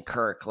Christian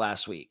Kirk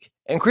last week.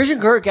 And Christian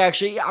Kirk,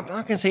 actually, I'm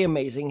not going to say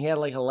amazing. He had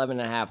like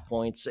 11.5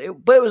 points,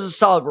 but it was a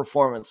solid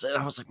performance. And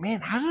I was like,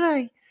 man, how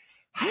did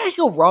I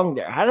go wrong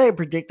there? How did I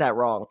predict that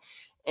wrong?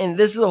 And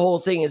this is the whole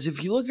thing, is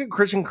if you look at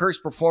Christian Kirk's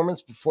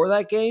performance before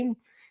that game,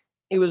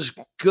 it was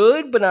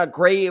good, but not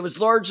great. It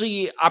was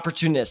largely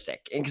opportunistic.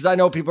 And because I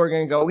know people are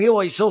going to go,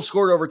 he still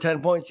scored over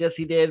 10 points. Yes,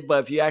 he did.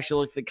 But if you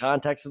actually look at the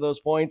context of those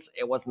points,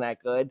 it wasn't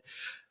that good.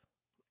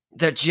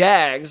 The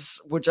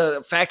Jags, which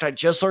in fact I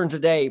just learned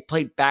today,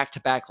 played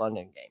back-to-back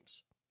London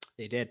games.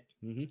 They did.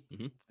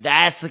 Mm-hmm.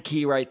 That's the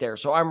key right there.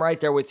 So I'm right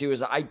there with you.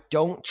 Is I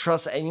don't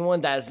trust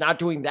anyone that is not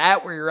doing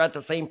that where you're at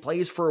the same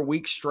place for a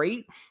week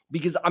straight,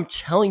 because I'm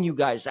telling you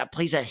guys, that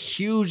plays a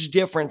huge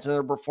difference in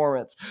their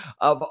performance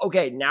of,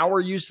 okay, now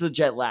we're used to the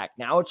jet lag.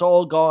 Now it's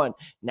all gone.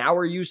 Now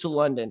we're used to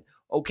London.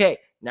 Okay,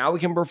 now we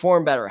can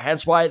perform better.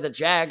 Hence why the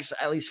Jags,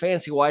 at least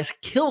fantasy-wise,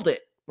 killed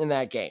it in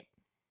that game.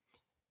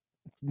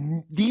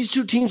 These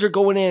two teams are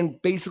going in,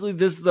 basically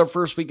this is their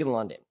first week in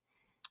London.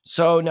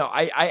 So, no,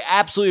 I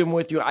absolutely am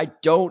with you. I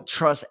don't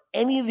trust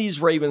any of these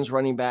Ravens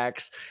running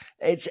backs.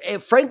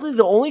 Frankly,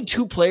 the only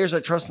two players I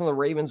trust in the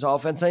Ravens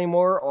offense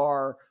anymore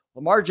are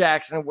Lamar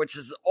Jackson, which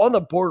is on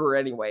the border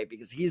anyway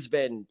because he's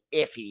been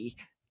iffy,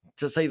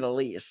 to say the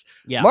least.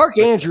 Yeah, Mark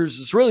Andrews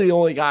is really the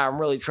only guy I'm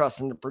really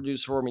trusting to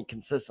produce for me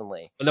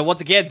consistently. But then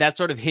once again, that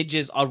sort of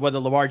hinges on whether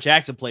Lamar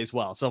Jackson plays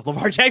well. So if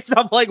Lamar Jackson's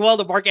not playing well,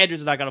 then Mark Andrews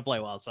is not going to play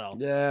well. So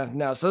yeah,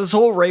 no. So this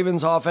whole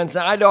Ravens offense,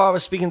 and I know I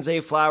was speaking Zay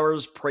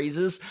Flowers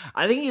praises.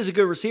 I think he's a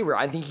good receiver.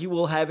 I think he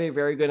will have a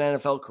very good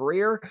NFL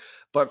career.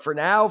 But for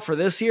now, for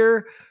this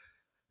year,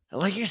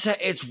 like you said,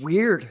 it's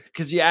weird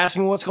because you asked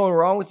me what's going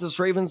wrong with this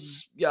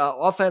Ravens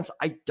offense.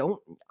 I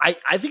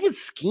think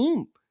it's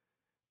scheme.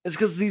 It's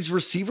because these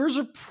receivers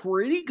are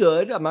pretty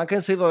good. I'm not going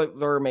to say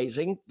they're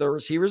amazing. The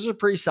receivers are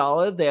pretty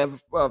solid. They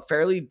have a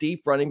fairly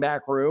deep running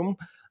back room.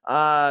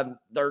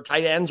 Their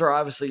tight ends are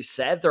obviously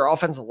set. Their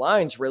offensive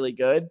line's really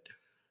good.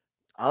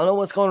 I don't know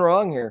what's going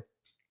wrong here.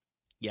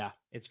 Yeah,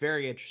 it's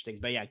very interesting.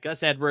 But yeah,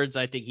 Gus Edwards,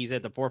 I think he's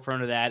at the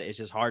forefront of that. It's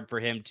just hard for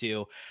him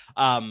to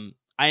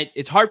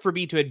it's hard for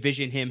me to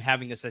envision him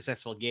having a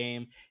successful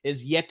game.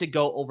 Is yet to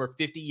go over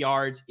 50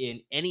 yards in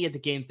any of the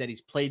games that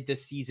he's played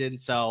this season.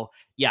 So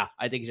yeah,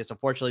 I think just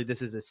unfortunately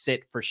this is a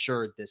sit for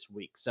sure this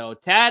week. So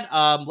Tad,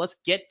 let's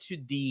get to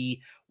the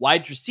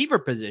wide receiver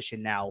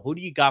position now. Who do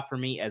you got for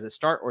me as a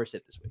start or a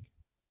sit this week?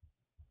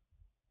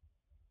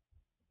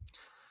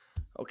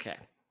 Okay.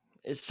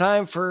 It's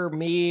time for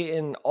me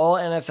and all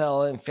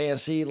NFL and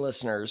fantasy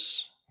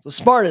listeners, the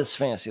smartest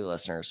fantasy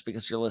listeners,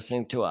 because you're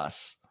listening to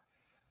us,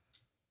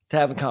 to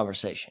have a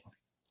conversation.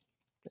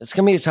 It's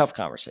going to be a tough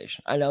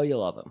conversation. I know you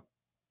love him.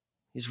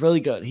 He's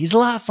really good. He's a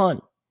lot of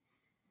fun.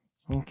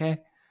 Okay?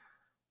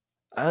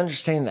 I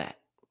understand that.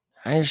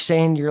 I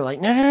understand you're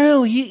like,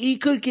 no, he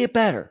could get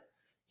better.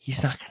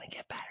 He's not going to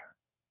get better.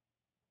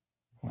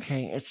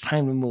 Okay? It's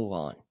time to move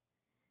on.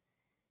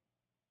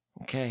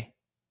 Okay?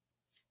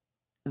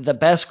 The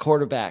best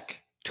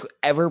quarterback to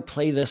ever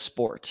play this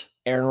sport,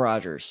 Aaron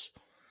Rodgers.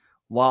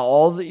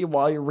 While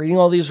you're reading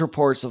all these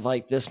reports of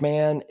like this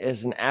man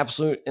is an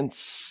absolute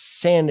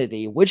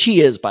insanity, which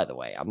he is, by the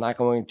way. I'm not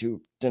going to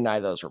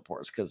deny those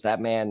reports because that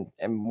man,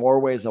 in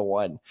more ways than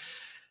one,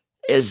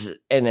 is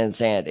an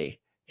insanity.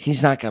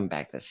 He's not coming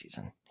back this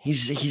season.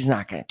 He's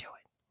not going to do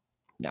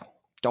it. No,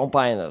 don't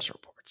buy in those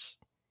reports.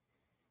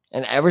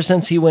 And ever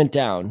since he went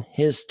down,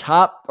 his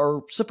top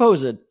or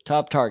supposed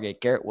top target,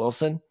 Garrett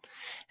Wilson,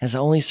 has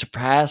only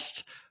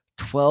surpassed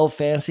 12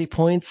 fantasy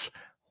points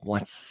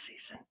once this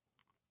season.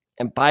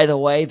 And by the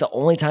way, the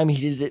only time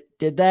he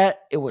did that,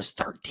 it was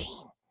 13.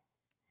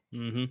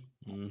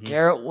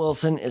 Garrett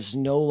Wilson is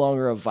no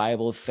longer a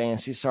viable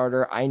fantasy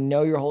starter. I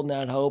know you're holding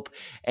out hope.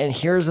 And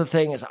here's the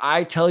thing, as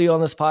I tell you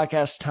on this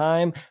podcast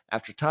time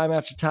after time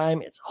after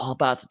time, it's all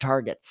about the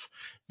targets.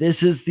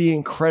 This is the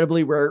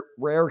incredibly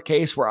rare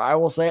case where I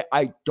will say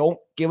I don't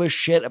give a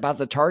shit about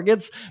the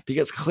targets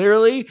because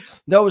clearly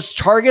those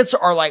targets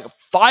are like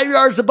 5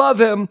 yards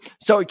above him,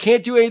 so he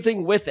can't do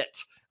anything with it.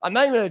 I'm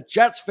not even a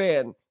Jets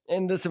fan,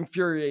 and this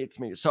infuriates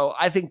me. So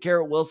I think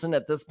Garrett Wilson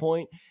at this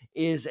point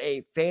is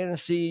a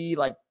fantasy,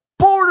 like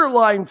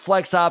borderline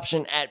flex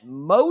option at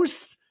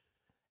most.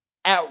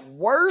 At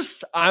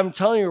worst, I'm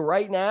telling you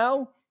right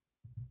now,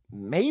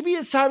 maybe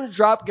it's time to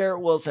drop Garrett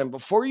Wilson.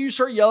 Before you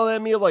start yelling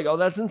at me like, oh,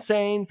 that's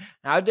insane.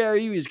 How dare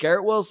you? He's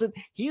Garrett Wilson.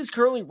 He is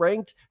currently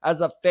ranked as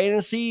a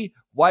fantasy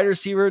wide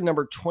receiver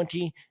number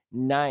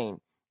 29.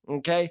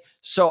 Okay,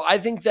 so I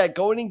think that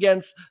going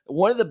against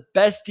one of the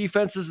best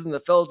defenses in the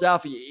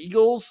Philadelphia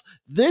Eagles,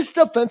 this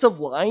defensive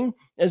line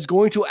is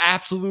going to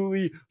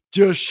absolutely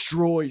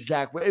destroy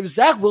Zach. If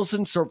Zach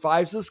Wilson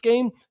survives this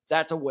game,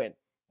 that's a win.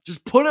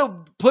 Just put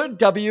a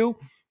W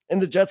in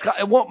the Jets column.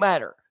 It won't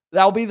matter.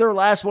 That'll be their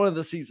last one of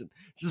the season.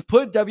 Just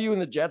put W in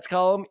the Jets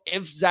column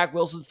if Zach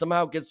Wilson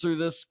somehow gets through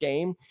this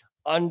game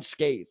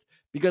unscathed.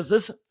 Because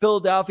this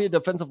Philadelphia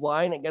defensive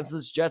line against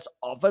this Jets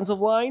offensive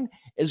line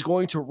is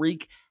going to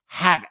wreak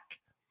havoc.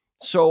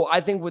 So I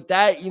think with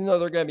that, even though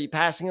they're going to be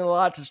passing it a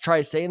lot to try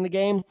to stay in the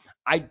game,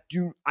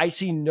 I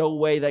see no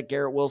way that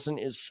Garrett Wilson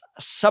is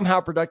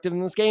somehow productive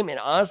in this game. And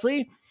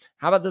honestly,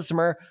 how about this,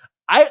 Samir?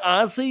 I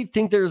honestly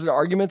think there's an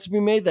argument to be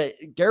made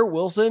that Garrett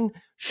Wilson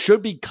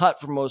should be cut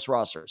from most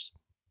rosters.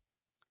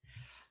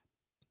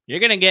 You're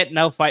going to get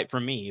no fight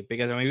from me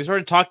because we sort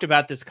of talked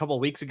about this a couple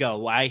of weeks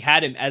ago. I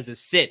had him as a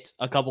sit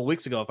a couple of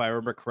weeks ago, if I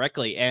remember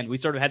correctly. And we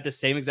sort of had the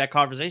same exact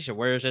conversation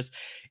where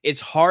it's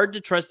hard to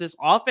trust this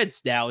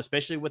offense now,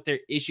 especially with their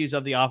issues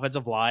of the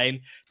offensive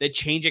line, the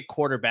change at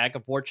quarterback.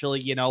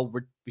 Unfortunately,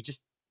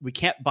 we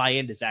can't buy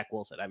into Zach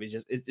Wilson. I mean,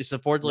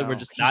 unfortunately, we're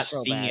just not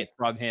seeing it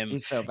from him.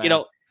 He's so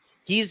bad.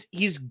 He's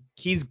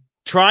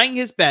trying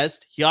his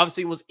best. He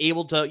obviously was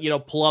able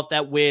to, pull off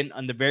that win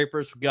on the very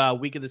first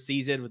week of the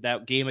season with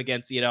that game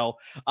against, the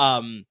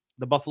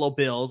Buffalo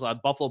Bills.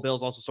 Buffalo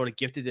Bills also sort of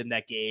gifted in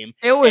that game.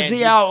 It was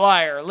the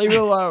outlier. Leave it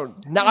alone.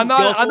 No, I'm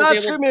not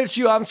screaming at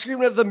you. I'm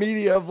screaming at the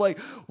media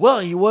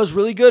of he was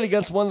really good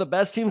against one of the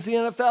best teams in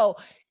the NFL.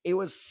 It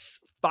was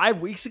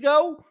 5 weeks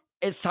ago.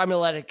 It's time to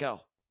let it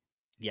go.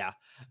 Yeah.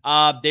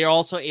 They're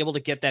also able to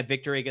get that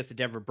victory against the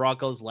Denver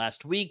Broncos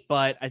last week,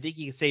 but I think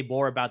you can say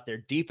more about their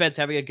defense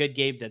having a good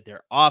game than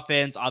their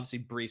offense. Obviously,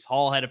 Breece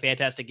Hall had a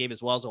fantastic game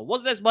as well, so it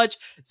wasn't as much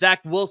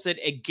Zach Wilson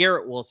and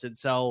Garrett Wilson.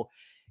 So,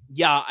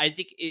 yeah, I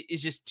think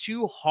it's just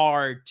too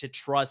hard to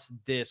trust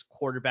this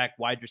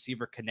quarterback-wide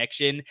receiver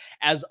connection.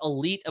 As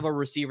elite of a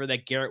receiver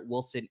that Garrett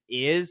Wilson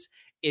is,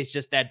 it's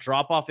just that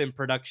drop-off in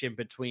production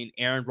between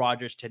Aaron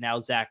Rodgers to now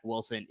Zach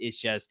Wilson is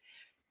just –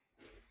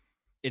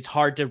 it's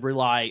hard to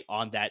rely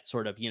on that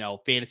sort of,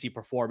 fantasy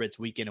performance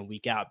week in and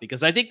week out,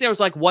 because I think there was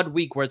 1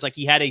 week where it's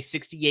he had a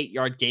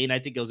 68-yard gain. I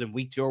think it was in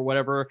week 2 or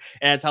whatever.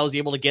 And that's how he was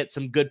able to get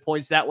some good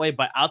points that way.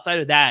 But outside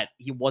of that,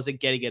 he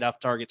wasn't getting enough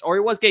targets, or he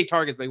was getting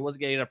targets, but he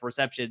wasn't getting enough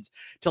receptions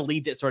to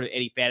lead to sort of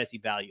any fantasy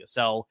value.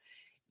 So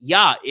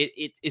yeah,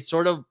 it's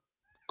sort of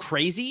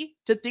crazy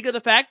to think of the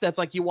fact that's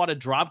you want to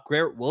drop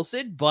Garrett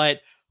Wilson,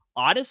 but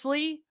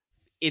honestly,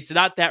 it's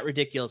not that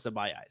ridiculous in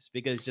my eyes,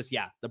 because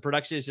the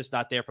production is just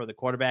not there for the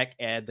quarterback,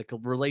 and the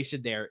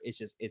relation there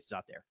is it's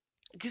not there.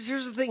 Because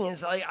here's the thing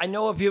is, I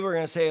know what people are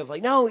going to say of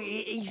no,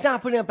 he's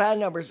not putting up bad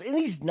numbers, and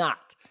he's not.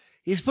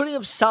 He's putting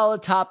up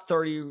solid top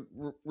 30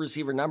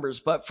 receiver numbers,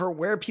 but for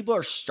where people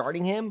are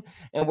starting him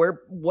and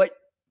what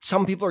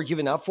some people are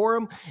giving up for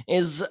him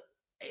is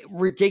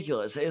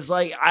ridiculous. It's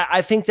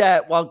I think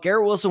that while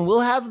Garrett Wilson will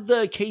have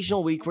the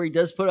occasional week where he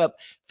does put up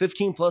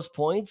 15 plus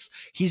points,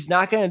 he's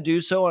not going to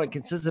do so on a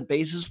consistent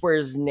basis,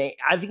 where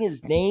I think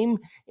his name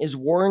is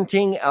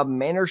warranting a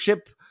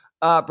mannership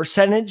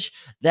percentage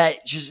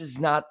that just is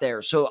not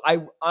there. So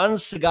I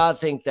honest to God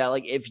think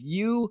that if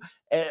you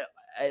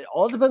it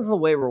all depends on the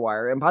waiver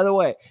wire. And by the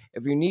way,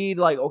 if you need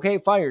okay,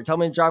 fine, you're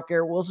telling me to drop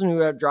Garrett Wilson,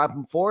 who I dropped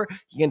him for,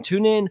 you can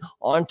tune in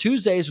on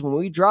Tuesdays when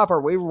we drop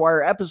our waiver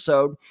wire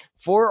episode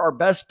for our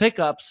best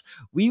pickups.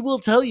 We will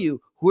tell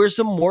you who are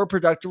some more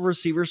productive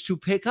receivers to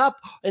pick up,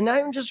 and not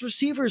even just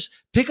receivers.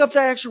 Pick up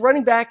that extra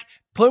running back,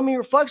 put him in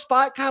your flex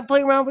spot, kind of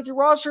play around with your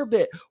roster a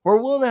bit.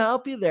 We're willing to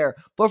help you there.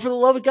 But for the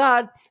love of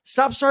God,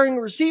 stop starting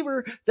a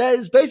receiver that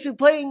is basically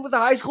playing with a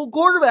high school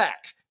quarterback.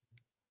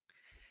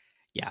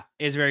 Yeah,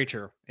 it's very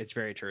true. It's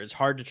very true. It's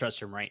hard to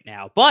trust him right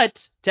now.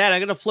 But, Ted,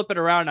 I'm going to flip it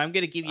around. I'm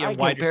going to give you a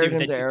wide receiver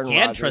that you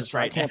can trust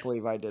right now. I can't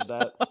believe I did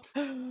that.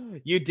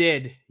 You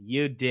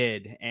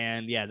did.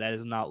 And, yeah, that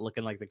is not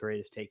looking like the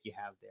greatest take you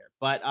have there.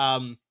 But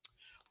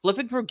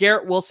flipping from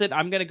Garrett Wilson,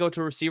 I'm going to go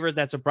to a receiver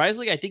that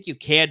surprisingly I think you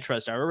can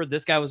trust. I remember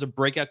this guy was a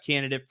breakout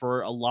candidate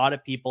for a lot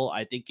of people.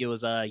 I think it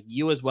was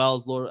you as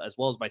well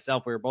as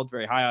myself. We were both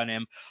very high on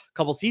him a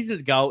couple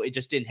seasons ago. It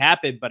just didn't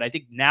happen. But I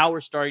think now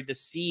we're starting to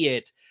see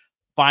it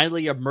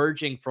finally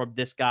emerging from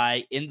this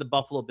guy in the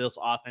Buffalo Bills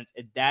offense,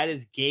 and that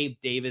is Gabe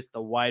Davis,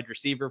 the wide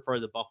receiver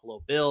for the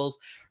Buffalo Bills,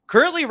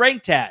 currently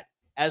ranked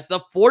as the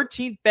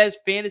 14th best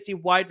fantasy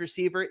wide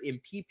receiver in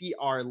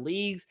PPR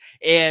leagues,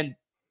 and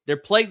they're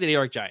playing the New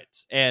York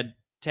Giants. And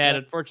Ted,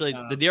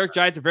 unfortunately, the New York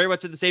Giants are very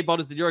much in the same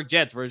boat as the New York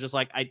Jets, where it's just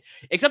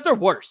except they're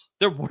worse.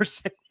 They're worse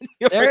than the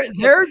New York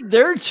Jets.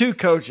 There are two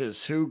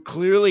coaches who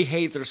clearly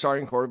hate their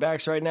starting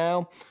quarterbacks right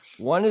now.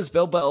 One is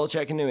Bill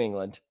Belichick in New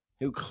England,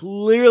 who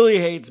clearly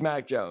hates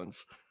Mac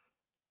Jones.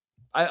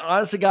 I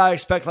honestly gotta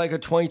expect a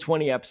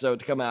 2020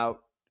 episode to come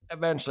out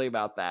eventually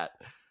about that.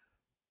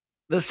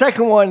 The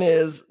second one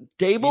is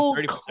Dable.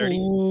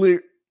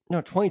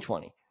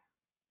 2020.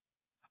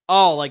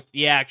 Oh,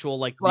 the actual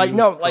Bill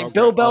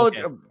Belichick.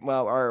 Okay.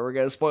 Well, all right, we're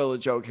gonna spoil the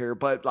joke here,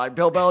 but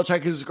Bill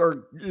Belichick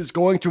is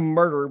going to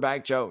murder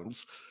Mac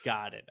Jones.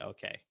 Got it.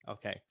 Okay.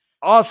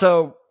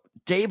 Also,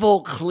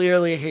 Dable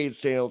clearly hates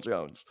Daniel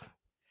Jones.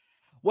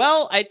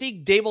 Well, I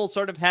think Dable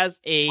sort of has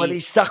but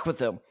he's stuck with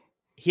him.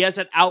 he has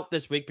an out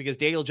this week because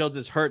Daniel Jones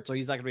is hurt, so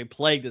he's not going to be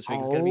playing this week.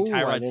 It's going to be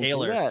Tyrod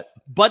Taylor.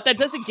 But that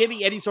doesn't give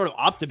me any sort of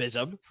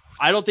optimism.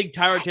 I don't think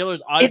Tyrod Taylor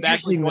is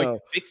automatically going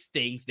to fix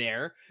things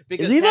there.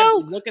 Because we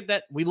look at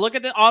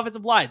the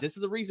offensive line. This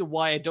is the reason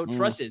why I don't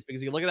trust it. Is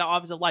because you look at that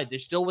offensive line. They're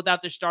still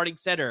without their starting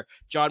center,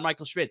 John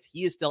Michael Schmitz.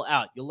 He is still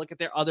out. You look at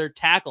their other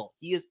tackle.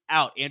 He is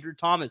out. Andrew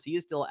Thomas. He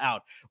is still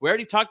out. We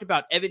already talked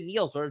about Evan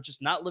Neal sort of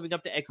just not living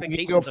up to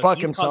expectations. Go fuck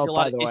himself,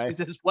 by the way.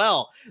 As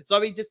well. So, I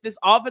mean, just this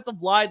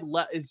offensive line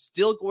is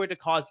still going to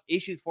cause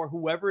issues for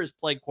whoever is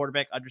playing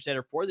quarterback under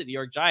center for the New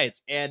York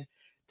Giants. And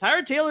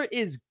Tyrod Taylor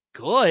is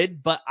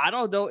good, but I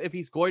don't know if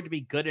he's going to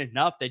be good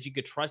enough that you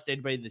could trust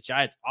anybody in the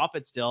Giants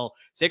offense still.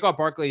 Saquon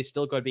Barkley is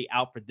still going to be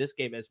out for this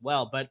game as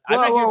well. But I'm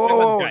not here to talk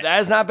about the Giants. That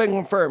has not been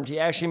confirmed. He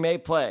actually may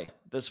play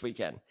this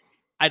weekend.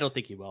 I don't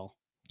think he will.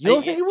 You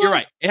don't think he will? You're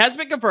right. It has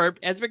been confirmed.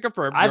 You're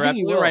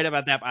absolutely right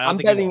about that. But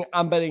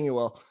I'm betting he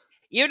will.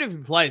 Even if he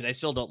plays, I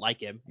still don't like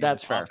him.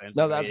 That's fair. Offense.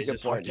 No, that's a good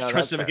point.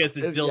 Trust him against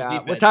this Bills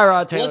defense. With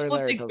Tyrod Taylor, let's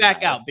flip things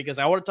back out because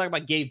I want to talk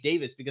about Gabe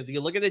Davis because if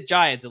you look at the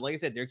Giants, and like I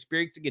said, they're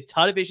experiencing a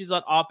ton of issues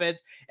on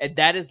offense, and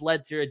that has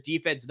led to a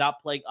defense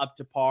not playing up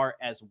to par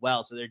as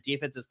well. So their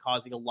defense is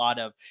causing a lot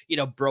of,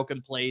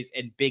 broken plays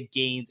and big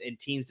gains and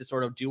teams to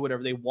sort of do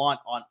whatever they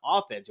want on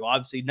offense. You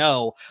obviously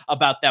know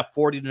about that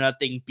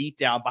 40-0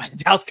 beatdown by the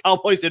Dallas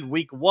Cowboys in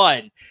week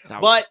 1.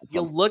 But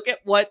you look at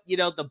what,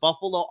 the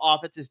Buffalo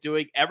offense is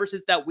doing ever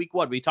since that week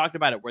 1. We talked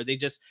about it where they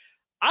just,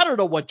 I don't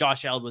know what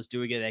Josh Allen was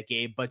doing in that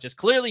game, but just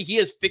clearly he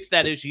has fixed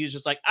that issue. He's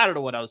just like, I don't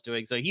know what I was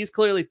doing. So he's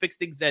clearly fixed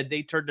things and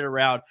they turned it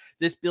around.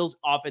 This Bills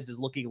offense is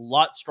looking a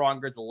lot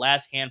stronger the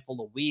last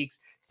handful of weeks.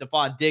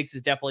 Stephon Diggs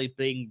is definitely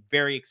being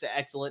very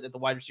excellent at the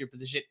wide receiver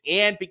position.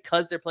 And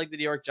because they're playing the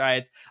New York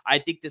Giants, I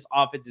think this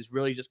offense is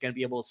really just going to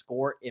be able to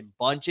score in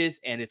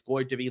bunches, and it's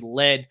going to be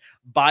led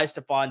by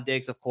Stephon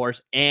Diggs, of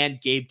course, and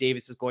Gabe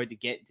Davis is going to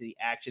get into the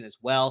action as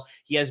well.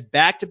 He has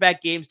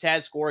back-to-back games,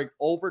 Tad, scoring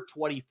over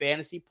 20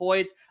 fantasy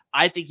points.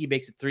 I think he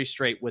makes it 3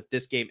 straight with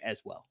this game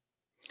as well.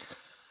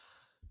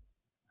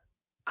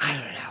 I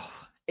don't know.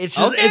 It's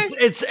just,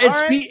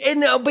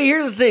 but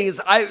here's the thing is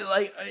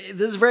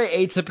this is very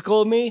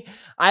atypical of me.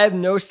 I have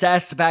no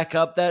stats to back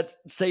up that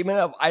statement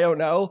of I don't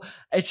know.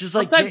 It's just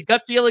sometimes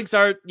gut feelings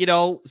are,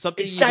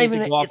 something it's not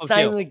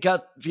even a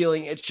gut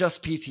feeling. It's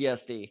just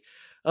PTSD.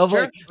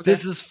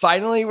 This is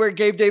finally where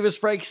Gabe Davis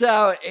breaks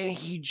out, and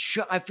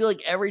I feel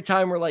like every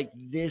time we're like,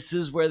 this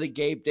is where the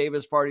Gabe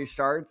Davis party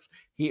starts,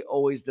 he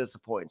always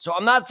disappoints. So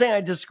I'm not saying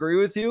I disagree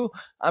with you.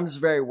 I'm just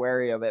very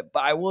wary of it.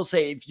 But I will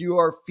say, if you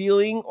are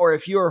feeling or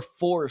if you are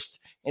forced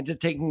into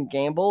taking a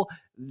gamble,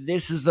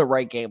 this is the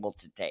right gamble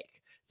to take.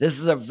 This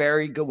is a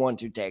very good one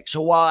to take.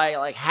 So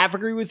while I half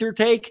agree with your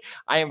take,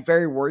 I am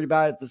very worried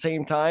about it at the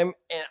same time.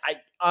 And I,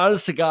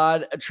 honest to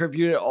God,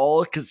 attribute it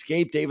all because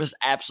Gabe Davis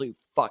absolutely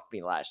fucked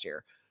me last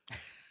year.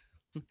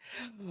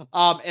 And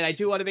I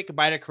do want to make a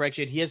minor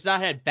correction. He has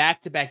not had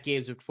back-to-back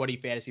games of 20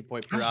 fantasy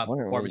point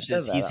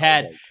performances. He's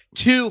had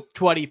 2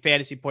 20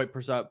 fantasy point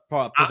performances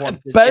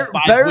in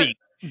 5 weeks.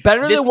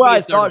 Better than what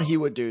I thought he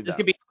would do. This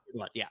could be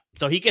one, yeah.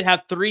 So he could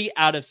have 3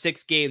 out of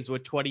 6 games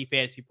with 20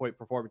 fantasy point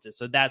performances.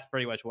 So that's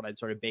pretty much what I'm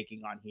sort of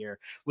banking on here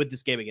with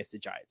this game against the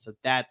Giants. So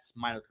that's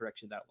minor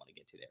correction that I want to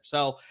get to there.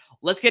 So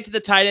let's get to the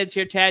tight ends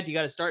here, Tad. You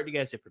got to start. You got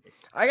to sit for me.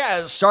 I got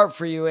to start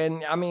for you.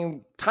 And I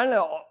mean, kind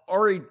of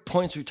already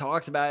points we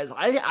talked about is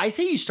I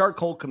say you start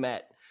Cole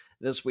Kmet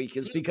this week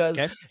is because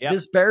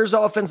this Bears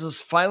offense is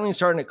finally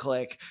starting to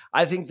click.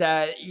 I think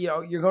that,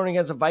 you're going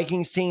against a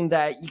Vikings team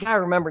that you got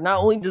to remember,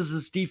 not only does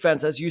this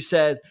defense, as you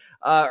said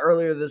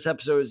earlier this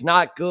episode, is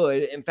not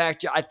good. In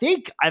fact, I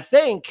think,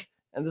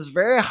 and this is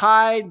very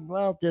high,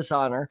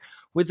 dishonor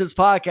with this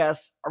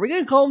podcast, are we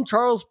going to call him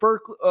Charles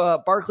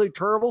Barkley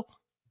terrible?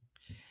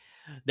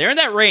 They're in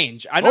that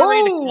range. I'm not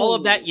ready to call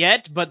of that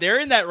yet, but they're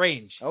in that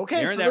range.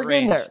 Okay, they're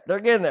getting there. They're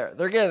getting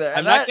there.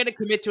 I'm not going to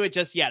commit to it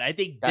just yet. I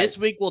think this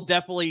week will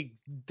definitely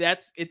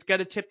it's going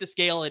to tip the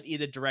scale in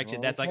either direction.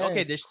 Okay. That's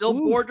okay, they're still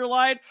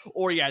borderline,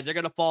 or they're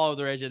going to fall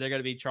over the edge and they're going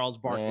to be Charles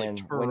Barkley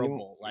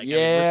terrible.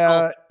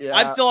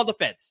 I'm still on the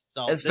fence.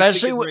 So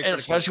especially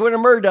when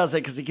Amur does it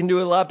because he can do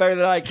it a lot better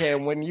than I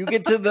can. When you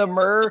get to the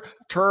Amur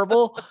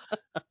terrible,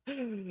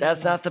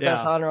 that's not the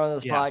best honor on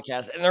this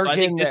podcast, and they're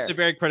getting there. This is a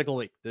very critical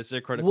week.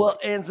 Well,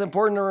 and it's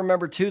important to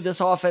remember too.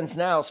 This offense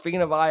now,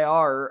 speaking of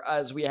IR,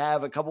 as we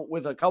have a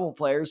couple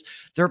players,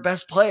 their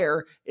best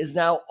player is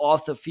now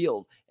off the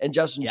field, and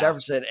Justin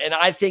Jefferson. And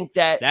I think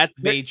that's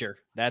major.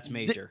 That's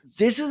major.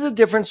 This is the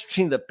difference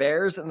between the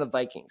Bears and the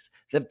Vikings.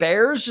 The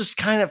Bears just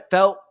kind of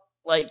felt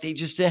like they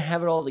just didn't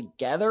have it all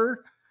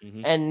together.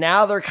 Mm-hmm. And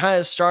now they're kind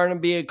of starting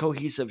to be a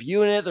cohesive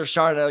unit. They're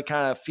starting to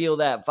kind of feel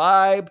that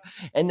vibe.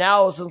 And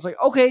now it's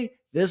like, okay,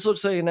 this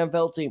looks like an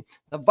NFL team.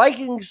 The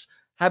Vikings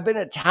have been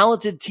a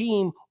talented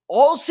team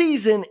all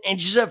season and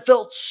just have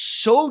felt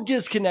so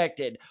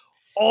disconnected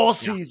all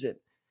season.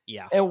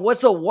 Yeah. And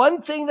what's the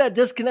one thing that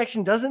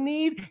disconnection doesn't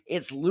need?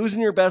 It's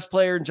losing your best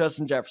player in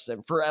Justin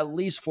Jefferson for at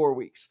least 4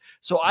 weeks.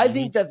 So I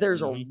think that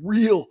there's a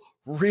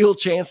real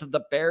chance that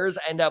the Bears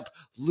end up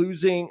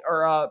winning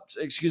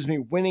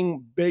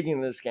big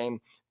in this game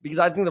because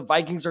I think the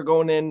Vikings are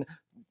going in,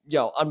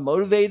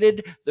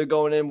 unmotivated. They're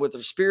going in with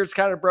their spirits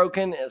kind of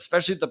broken, and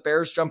especially if the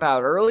Bears jump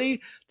out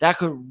early, that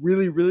could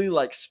really, really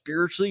like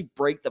spiritually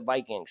break the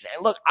Vikings.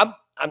 And look, I'm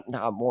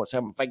more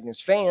some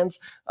Vikings fans,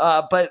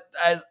 but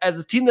as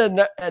a team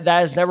that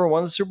has never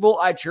won the Super Bowl,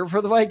 I cheer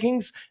for the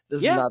Vikings.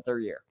 This is not their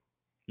year.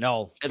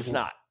 No, it's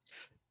not.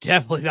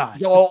 Definitely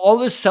not. All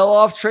this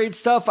sell-off trade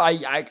stuff,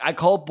 I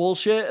call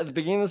bullshit at the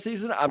beginning of the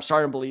season. I'm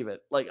starting to believe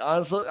it. Like,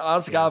 honestly,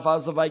 God, if I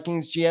was the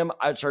Vikings GM,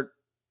 I'd start,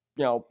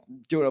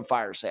 doing a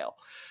fire sale.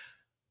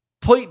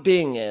 Point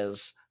being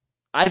is,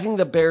 I think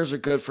the Bears are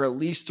good for at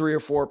least 3 or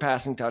 4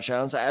 passing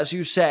touchdowns. As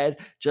you said,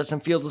 Justin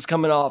Fields is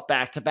coming off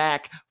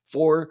back-to-back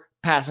 4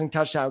 passing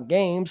touchdown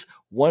games.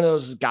 One of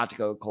those has got to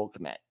go to Cole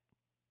Kmet.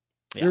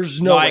 Yeah.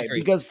 There's no way,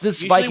 because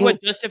this Usually Viking, when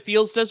Justin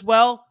Fields does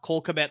well,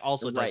 Cole Kmet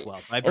also does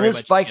well. And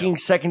this Viking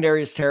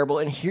secondary is terrible.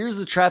 And here's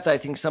the trap that I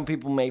think some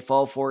people may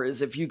fall for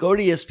is if you go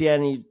to ESPN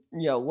and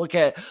you look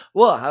at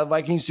how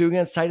Vikings do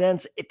against tight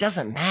ends, it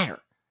doesn't matter,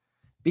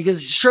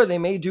 because sure, they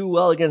may do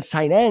well against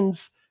tight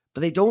ends,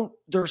 but they don't.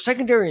 Their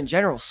secondary in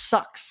general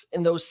sucks,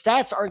 and those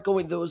stats aren't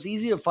going. Those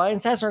easy to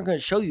find stats aren't going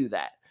to show you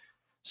that.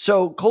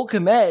 So Cole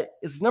Kmet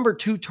is the number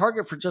 2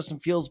 target for Justin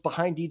Fields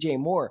behind DJ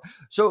Moore.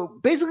 So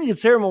basically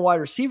consider him a wide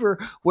receiver,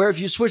 where if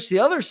you switch the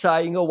other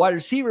side and go wide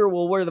receiver,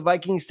 well, what are the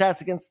Vikings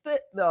stats against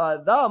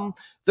them?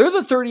 They're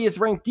the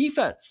 30th ranked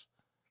defense.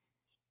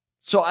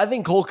 So I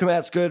think Cole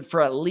Kmet's good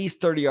for at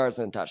least 30 yards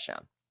and a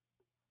touchdown.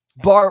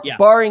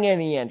 Barring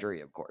any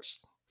injury, of course.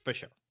 For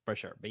sure.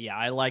 But yeah,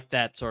 I like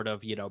that sort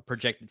of,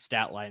 projected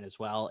stat line as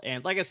well.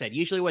 And like I said,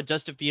 usually when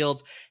Justin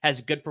Fields has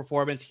a good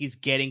performance, he's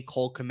getting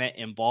Cole Kmet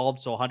involved.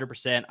 So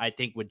 100%, I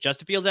think with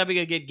Justin Fields having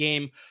a good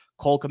game,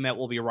 Cole Kmet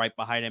will be right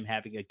behind him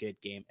having a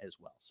good game as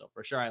well. So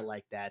for sure, I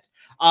like that.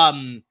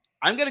 I'm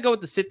going to go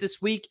with the sit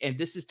this week, and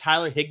this is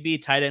Tyler Higbee,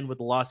 tight end with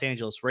the Los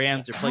Angeles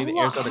Rams. They're playing the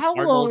Arizona Cardinals.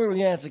 How long are we going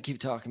to have to keep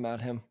talking about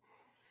him?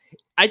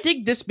 I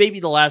think this may be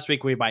the last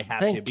week we might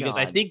have to, because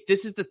I think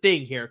this is the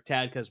thing here,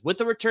 Tad, because with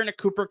the return of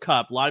Cooper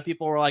Kupp, a lot of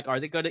people were like, are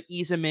they going to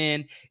ease him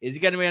in? Is he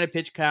going to be on a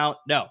pitch count?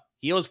 No.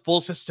 He was full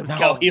systems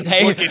go.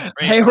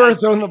 They were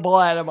throwing the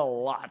ball at him a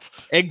lot.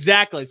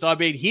 Exactly. So, I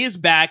mean, he's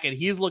back, and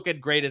he's looking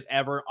great as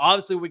ever.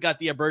 Obviously, we got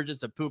the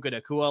emergence of Puka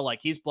Nacua. Like,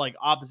 he's playing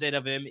opposite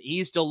of him.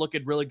 He's still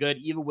looking really good,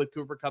 even with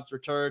Cooper Kupp's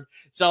return.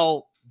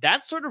 So,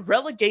 that's sort of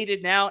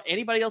relegated now.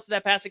 Anybody else in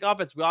that passing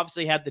offense? We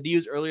obviously had the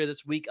news earlier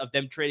this week of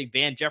them trading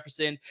Van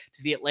Jefferson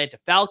to the Atlanta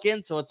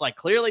Falcons. So it's like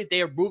clearly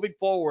they are moving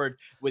forward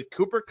with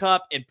Cooper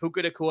Kupp and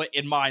Puka Nacua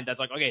in mind. That's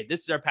like, okay,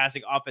 this is our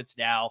passing offense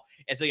now.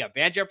 And so, yeah,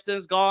 Van Jefferson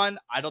is gone.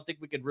 I don't think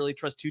we could really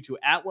trust Tutu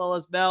Atwell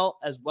as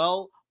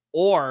well.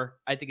 Or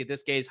I think in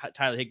this case,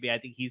 Tyler Higbee, I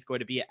think he's going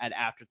to be an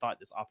afterthought in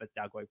this offense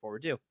now going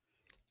forward too.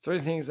 3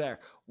 things there.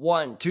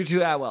 1,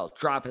 Tutu Atwell,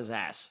 drop his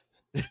ass.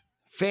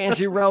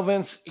 Fantasy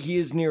relevance, he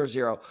is near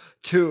 0.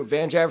 2,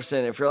 Van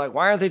Jefferson. If you're like,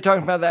 why aren't they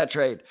talking about that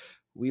trade?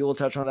 We will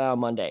touch on that on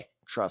Monday.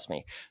 Trust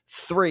me.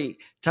 3,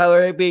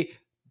 Tyler Higbee,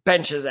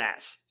 bench his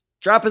ass.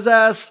 Drop his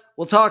ass.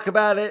 We'll talk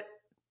about it.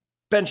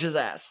 Bench his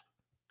ass.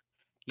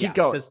 Keep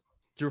going.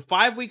 Through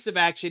 5 weeks of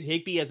action,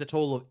 Higbee has a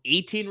total of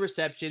 18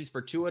 receptions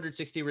for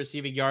 260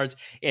 receiving yards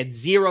and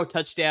 0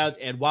 touchdowns.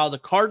 And while the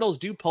Cardinals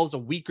do pose a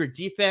weaker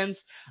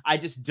defense, I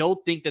just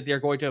don't think that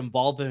they're going to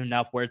involve him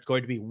enough where it's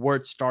going to be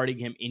worth starting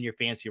him in your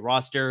fantasy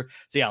roster.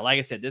 So yeah, like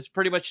I said, this is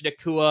pretty much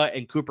Nacua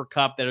and Cooper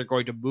Kupp that are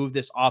going to move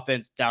this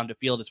offense down the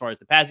field as far as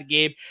the passing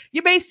game.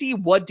 You may see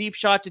one deep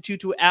shot to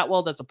Tutu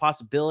Atwell. That's a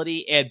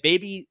possibility. And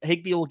maybe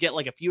Higbee will get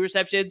like a few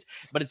receptions,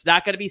 but it's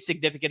not going to be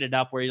significant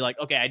enough where you're like,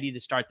 okay, I need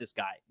to start this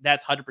guy.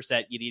 That's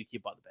 100%. You need to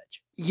keep on the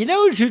bench. You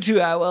know who Tutu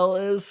Atwell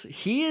is?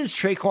 He is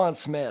Traquan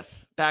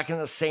Smith back in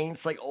the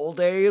Saints like old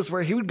days,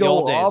 where he would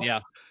go off.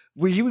 Yeah.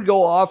 Where he would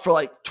go off for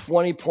like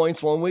 20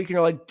 points one week, and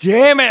you're like,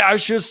 damn it, I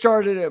should have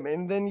started him.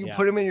 And then you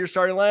put him in your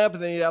starting lineup,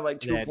 and then you have like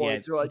 2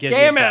 points. You're like,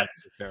 damn it.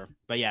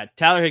 But yeah,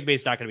 Tyler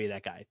Higbee's not going to be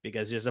that guy,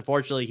 because just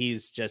unfortunately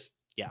he's just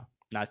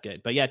not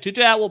good. But yeah, Tutu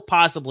Atwell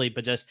possibly,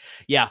 but just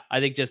I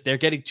think just they're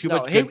getting too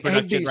much good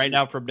production right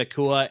now from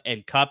Nacua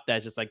and Kupp.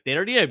 That's just like they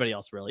don't need anybody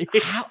else really.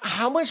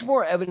 How much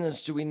more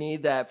evidence do we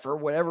need that for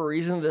whatever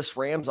reason this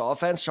Rams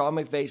offense, Sean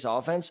McVay's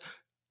offense,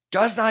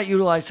 does not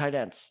utilize tight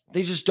ends?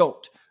 They just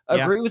don't.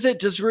 Agree with it,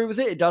 disagree with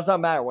it. It does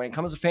not matter. When it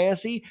comes to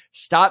fantasy,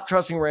 stop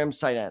trusting Rams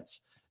tight ends.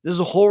 This is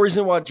the whole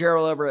reason why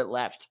Gerald Everett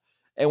left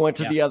and went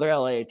to the other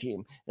LA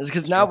team. Is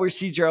because now we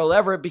see Gerald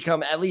Everett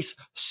become at least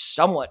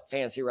somewhat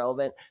fantasy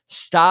relevant.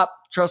 Stop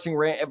trusting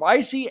Rams. If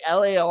I see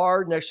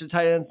LAR next to the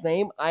tight end's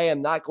name, I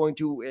am not going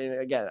to, and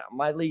again,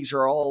 my leagues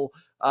are all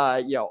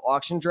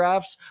auction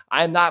drafts.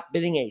 I am not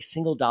bidding a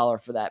single dollar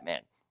for that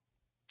man.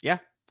 Yeah.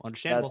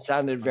 Understandable. That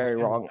sounded very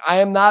wrong. I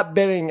am not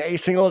bidding a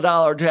single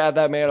dollar to have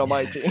that man on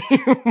my team.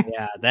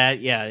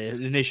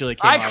 It initially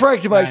came I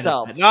corrected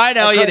myself. No, I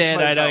know you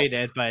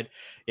did. But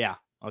yeah.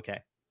 Okay.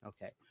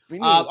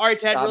 All right,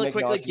 Ted, really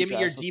quickly, give me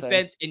your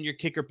defense and your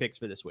kicker picks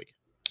for this week.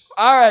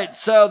 All right.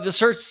 So the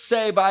search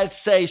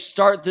say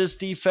start this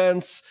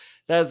defense.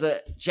 That is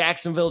the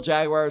Jacksonville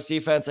Jaguars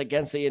defense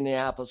against the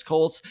Indianapolis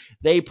Colts.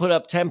 They put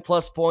up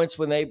 10-plus points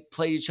when they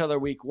played each other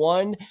week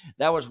 1.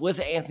 That was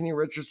with Anthony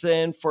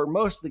Richardson for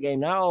most of the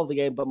game. Not all of the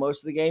game, but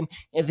most of the game.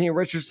 Anthony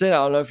Richardson, I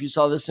don't know if you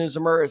saw this news,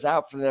 is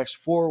out for the next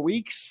 4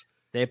 weeks.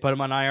 They put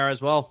him on IR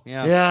as well.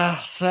 Yeah. Yeah,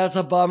 so that's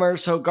a bummer.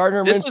 So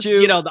Gardner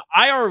Minshew. The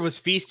IR was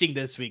feasting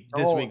this week.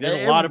 There's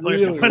a lot of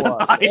players really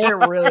was.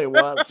 It really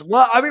was.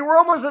 Well, I mean, we're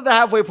almost at the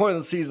halfway point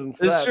of the season,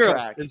 so that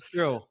tracks. It's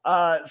true.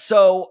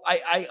 So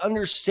I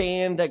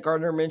understand that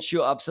Gardner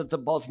Minshew upset the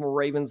Baltimore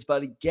Ravens,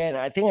 but again,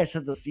 I think I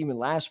said this even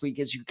last week,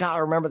 is you got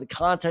to remember the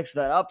context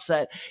of that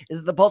upset is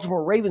that the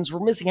Baltimore Ravens were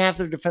missing half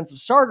their defensive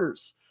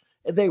starters.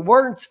 If they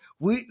weren't,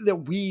 we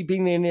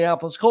being the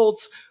Indianapolis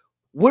Colts,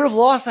 would have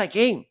lost that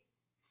game.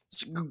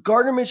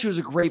 Gardner Minshew is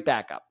a great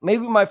backup,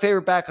 maybe my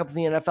favorite backup in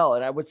the NFL,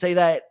 and I would say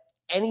that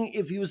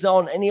if he was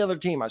on any other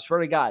team, I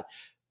swear to God.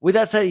 With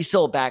that said, he's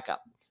still a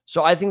backup.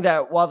 So I think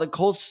that while the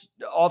Colts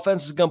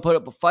offense is going to put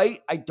up a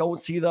fight, I don't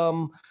see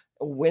them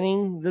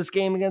winning this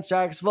game against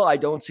Jacksonville. I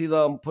don't see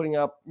them putting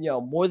up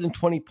more than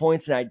 20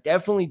 points, and I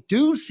definitely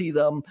do see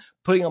them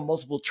putting up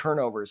multiple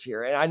turnovers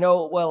here. And I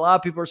know what a lot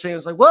of people are saying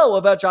is like, well, what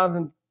about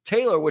Jonathan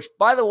Taylor? Which,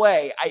 by the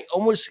way, I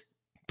almost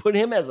put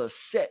him as a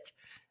sit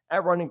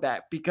at running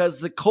back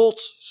because the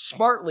Colts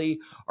smartly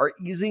are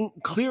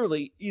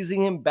clearly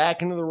easing him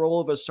back into the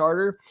role of a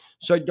starter.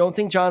 So I don't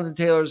think Jonathan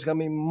Taylor is going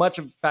to be much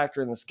of a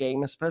factor in this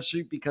game,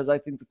 especially because I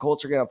think the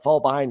Colts are going to fall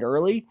behind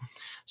early.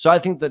 So I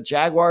think the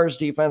Jaguars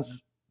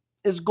defense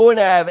is going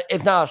to have,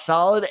 if not a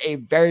solid, a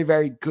very,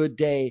 very good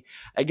day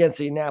against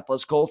the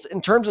Indianapolis Colts. In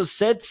terms of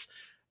sits,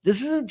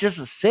 this isn't just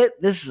a sit,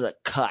 this is a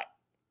cut.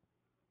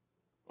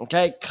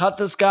 Okay, cut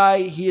this guy.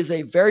 He is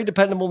a very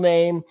dependable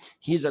name.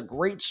 He's a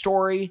great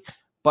story.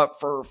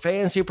 But for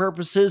fantasy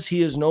purposes,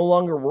 he is no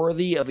longer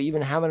worthy of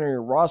even having on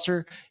your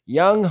roster.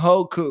 Young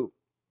Hoku.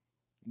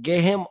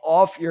 Get him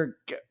off your...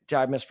 Did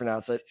I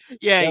mispronounce it?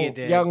 Yeah, you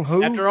did. Young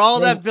Who? After all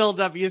that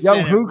build-up, you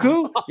said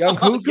Huku? Young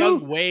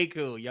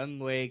Huku? Young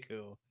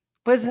Weiku.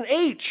 But it's an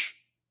H.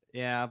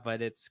 Yeah,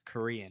 but it's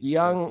Korean.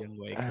 Young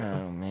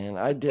Weiku. Oh, man.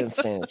 I didn't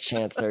stand a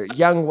chance there.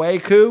 Young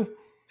Weiku?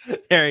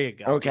 There you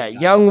go. Okay,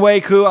 Young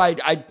Weiku.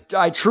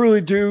 I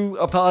truly do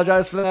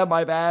apologize for that.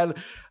 My bad.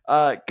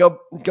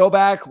 Go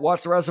back,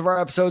 watch the rest of our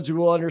episodes. You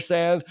will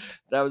understand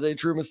that was a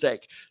true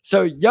mistake.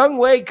 So Young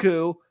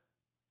Weiku,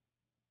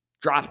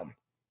 drop him.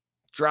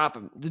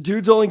 The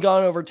dude's only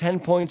gone over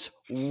 10 points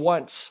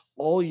once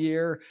all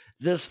year.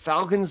 This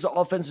Falcons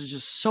offense is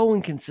just so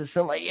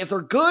inconsistent. Like, if they're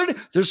good,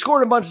 they're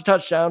scoring a bunch of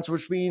touchdowns,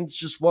 which means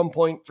just 1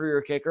 point for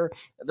your kicker.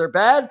 If they're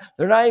bad,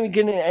 they're not even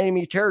getting in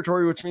enemy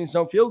territory, which means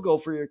no field goal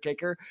for your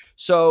kicker.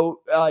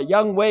 So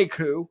Young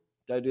Weiku,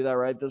 did I do that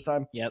right this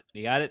time? Yep,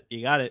 you got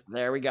it.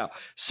 There we go.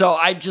 So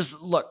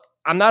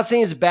I'm not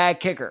saying he's a bad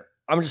kicker.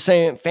 I'm just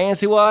saying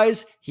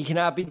fantasy-wise, he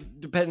cannot be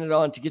dependent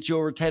on to get you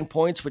over 10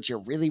 points, which you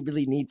really,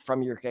 really need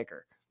from your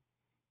kicker.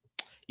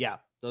 Yeah,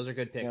 those are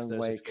good picks.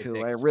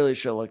 I really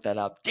should have looked that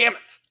up. Damn it.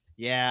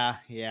 Yeah.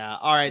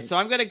 All right, so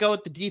I'm going to go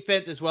with the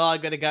defense as well.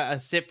 I'm going to go a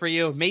sit for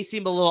you. It may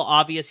seem a little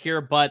obvious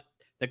here, but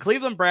the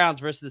Cleveland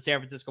Browns versus the San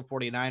Francisco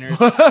 49ers.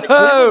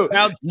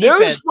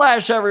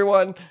 Newsflash,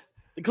 everyone.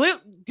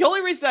 The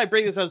only reason I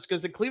bring this up is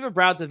because the Cleveland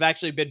Browns have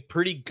actually been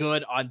pretty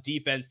good on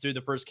defense through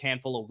the first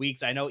handful of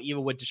weeks. I know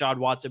even with Deshaun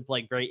Watson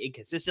playing very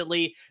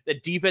inconsistently, the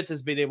defense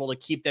has been able to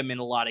keep them in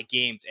a lot of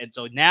games. And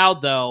so now,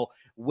 though,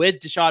 with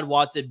Deshaun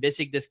Watson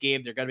missing this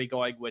game, they're going to be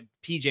going with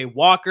P.J.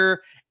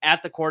 Walker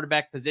at the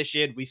quarterback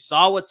position. We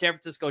saw what San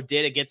Francisco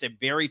did against a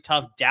very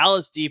tough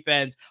Dallas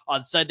defense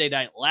on Sunday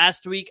night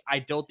last week. I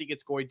don't think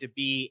it's going to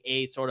be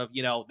a sort of,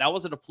 that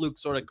wasn't a fluke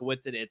sort of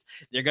coincidence.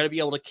 They're going to be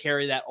able to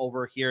carry that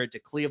over here into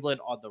Cleveland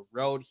on the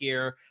road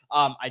here.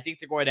 I think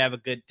they're going to have a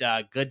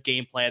good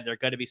game plan. They're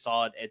going to be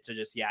solid. And so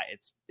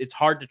it's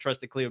hard to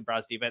trust the Cleveland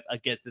Browns defense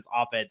against this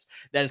offense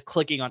that is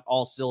clicking on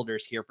all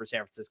cylinders here for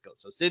San Francisco.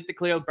 So sit the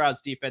Cleveland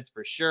Browns defense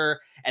for sure.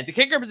 At the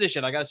kicker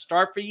position, I got to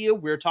start for you.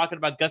 We were talking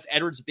about Gus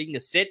Edwards being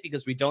a sit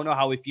because we don't know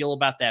how we feel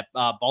about that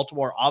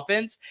Baltimore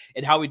offense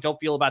and how we don't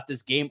feel about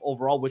this game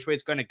overall, which way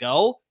it's going to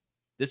go.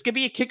 This could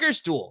be a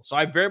kicker's duel. So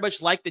I very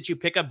much like that you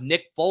pick up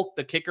Nick Folk,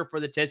 the kicker for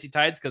the Tennessee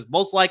Titans, because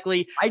most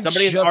likely by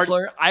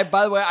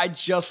the way, I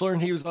just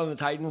learned he was on the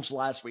Titans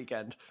last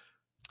weekend.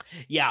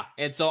 Yeah,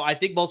 and so I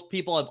think most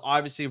people have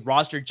obviously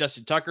rostered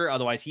Justin Tucker.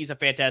 Otherwise, he's a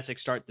fantastic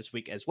start this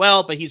week as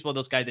well. But he's one of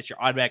those guys that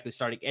you're automatically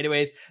starting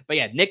anyways. But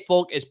yeah, Nick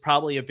Folk is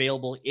probably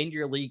available in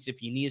your leagues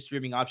if you need a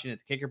streaming option at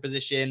the kicker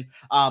position.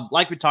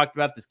 Like we talked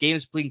about, this game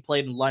is being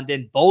played in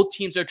London. Both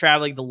teams are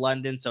traveling to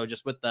London. So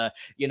just with the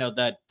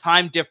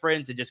time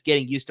difference and just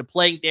getting used to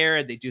playing there,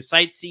 and they do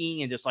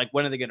sightseeing and just like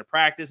when are they going to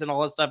practice and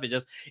all that stuff.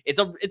 It's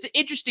an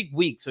interesting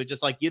week. So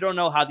just like you don't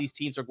know how these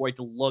teams are going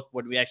to look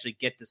when we actually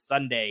get to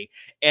Sunday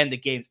and the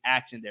game's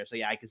action there. So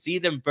yeah, I can see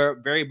them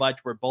very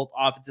much where both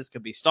offenses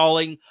could be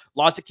stalling.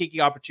 Lots of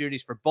kicking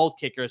opportunities for both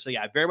kickers. So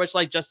yeah, I very much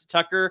like Justin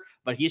Tucker,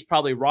 but he's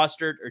probably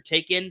rostered or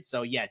taken.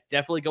 So yeah,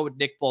 definitely go with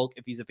Nick Folk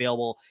if he's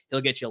available.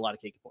 He'll get you a lot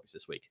of kicking points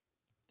this week.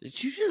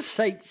 Did you just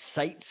cite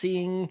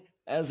sightseeing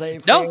as a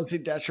fantasy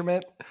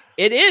detriment?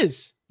 It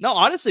is. No,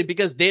 honestly,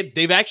 because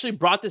they've actually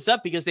brought this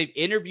up because they've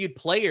interviewed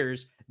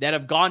players that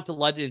have gone to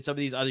London in some of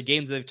these other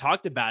games. They've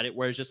talked about it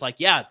where it's just like,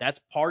 yeah, that's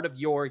part of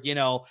your,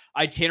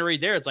 itinerary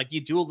there. It's like you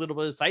do a little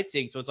bit of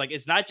sightseeing. So it's like,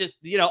 it's not just,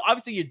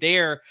 obviously you're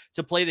there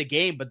to play the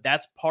game, but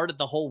that's part of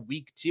the whole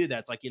week too.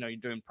 That's like, you're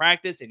doing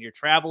practice and you're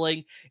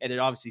traveling and then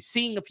obviously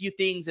seeing a few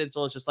things. And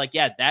so it's just like,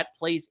 yeah, that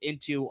plays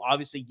into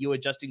obviously you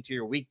adjusting to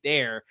your week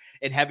there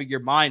and having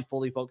your mind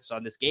fully focused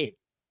on this game.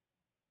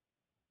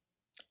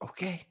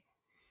 Okay.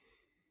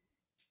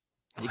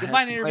 You can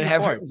find interviews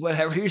for it.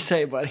 Whatever you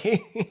say,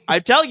 buddy.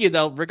 I'm telling you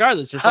though,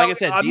 regardless, just like I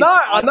said, I'm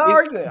not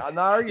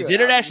arguing. These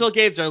international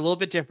games are a little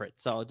bit different,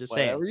 so just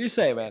saying. Whatever you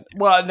say, man.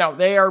 Well, no,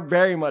 they are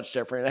very much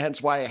different,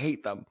 hence why I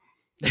hate them.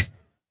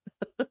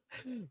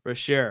 For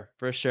sure.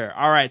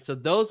 All right, so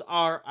those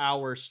are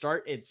our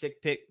start and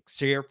sick picks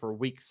here for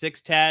week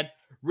 6, Tad.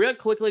 Real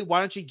quickly, why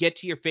don't you get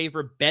to your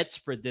favorite bets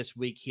for this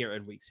week here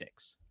in week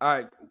 6? All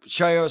right,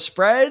 should I go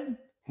spread,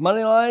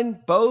 money line,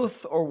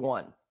 both, or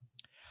one?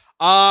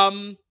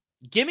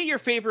 Give me your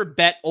favorite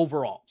bet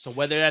overall. So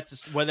whether that's a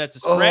spread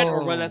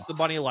or whether that's the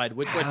money line,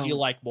 which one do you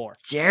like more?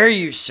 Dare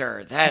you,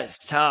 sir? That is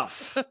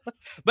tough.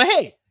 But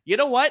hey, you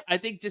know what? I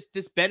think just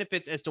this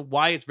benefits as to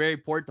why it's very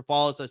important to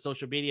follow us on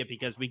social media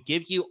because we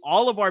give you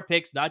all of our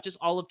picks, not just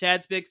all of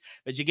Tad's picks,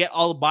 but you get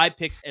all of my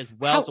picks as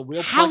well. So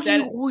we'll plug that. How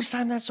do you always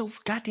time that so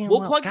goddamn well?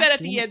 We'll plug that at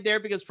the end there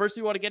because first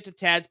we want to get to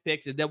Tad's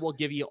picks and then we'll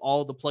give you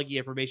all the pluggy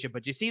information.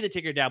 But you see the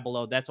ticker down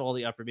below. That's all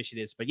the information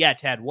is. But yeah,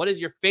 Tad, what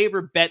is your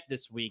favorite bet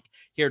this week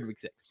here in week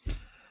 6?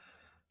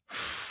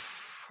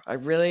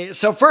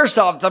 So first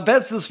off, the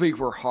bets this week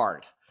were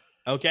hard.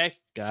 Okay,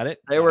 got it.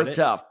 They were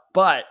tough,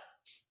 but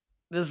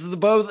this is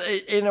both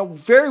in a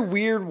very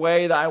weird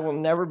way that I will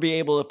never be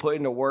able to put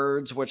into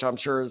words, which I'm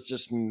sure is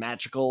just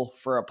magical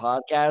for a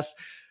podcast.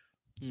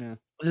 Yeah.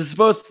 This is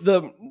both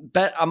the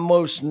bet I'm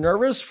most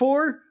nervous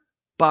for,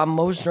 but I'm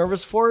most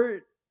nervous for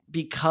it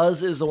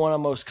because it's the one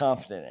I'm most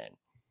confident in.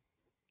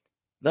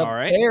 The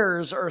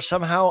Bears are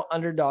somehow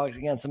underdogs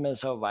against the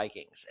Minnesota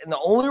Vikings. And the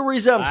only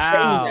reason I'm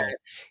saying that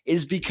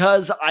is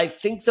because I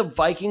think the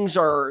Vikings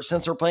are,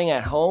 since they're playing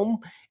at home,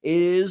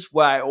 is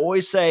what I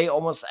always say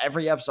almost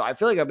every episode. I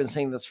feel like I've been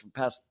saying this for the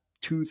past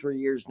 2-3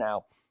 years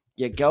now.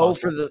 You go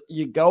for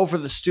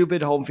the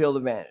stupid home field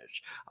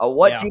advantage.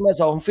 Team has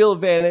a home field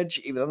advantage,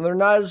 even though they're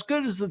not as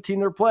good as the team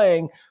they're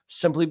playing,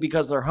 simply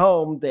because they're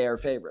home, they are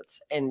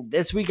favorites. And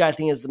this week I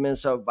think is the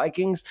Minnesota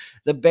Vikings.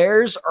 The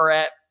Bears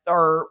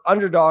are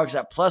underdogs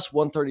at plus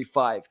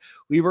 135.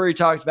 We've already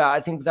talked about,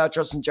 I think without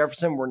Justin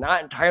Jefferson, we're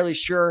not entirely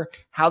sure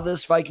how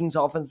this Vikings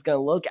offense is going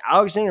to look.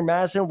 Alexander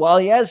Madison, while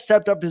he has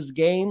stepped up his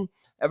game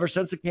ever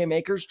since the Cam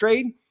Akers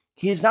trade,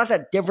 he's not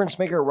that difference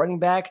maker running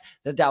back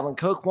that Dalvin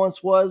Cook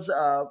once was,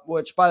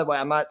 which, by the way,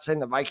 I'm not saying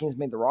the Vikings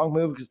made the wrong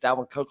move because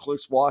Dalvin Cook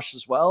looks washed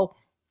as well.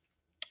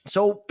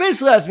 So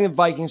basically, I think the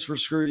Vikings were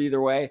screwed either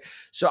way.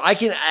 So I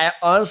can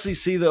honestly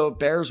see the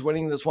Bears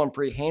winning this one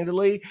pretty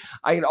handily.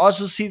 I can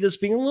also see this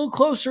being a little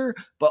closer,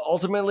 but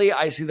ultimately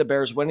I see the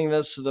Bears winning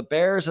this. So the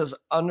Bears as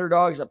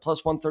underdogs at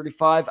plus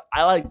 135.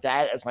 I like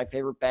that as my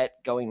favorite bet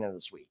going into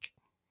this week.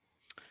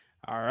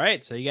 All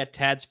right, so you got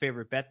Tad's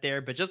favorite bet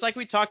there, but just like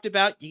we talked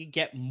about, you can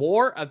get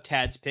more of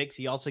Tad's picks.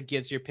 He also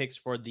gives your picks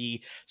for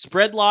the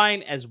spread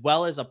line as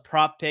well as a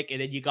prop pick, and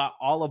then you got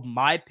all of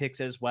my picks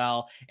as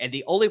well. And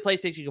the only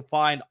place that you can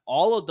find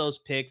all of those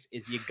picks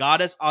is you got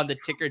us on the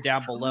ticker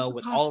down below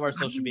with all of our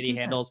social media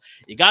handles.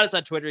 You got us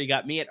on Twitter. You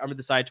got me at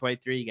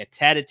UrbanDecide23. You got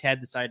Tad at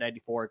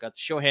TadDecide94. Got the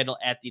show handle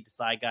at The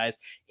Decide Guys,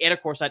 and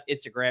of course on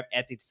Instagram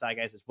at The Decide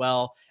Guys as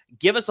well.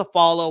 Give us a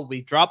follow.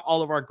 We drop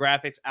all of our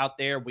graphics out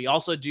there. We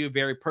also do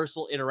very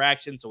personal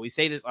interaction. So we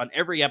say this on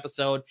every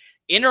episode.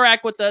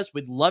 Interact with us.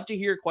 We'd love to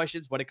hear your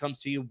questions when it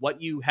comes to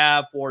what you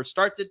have for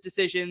starts and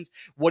decisions.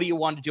 What do you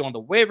want to do on the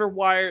waiver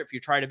wire? If you're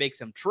trying to make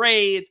some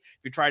trades, if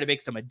you're trying to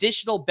make some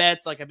additional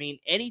bets,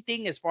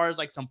 anything as far as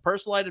some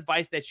personalized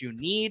advice that you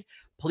need,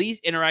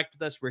 please interact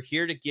with us. We're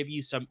here to give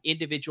you some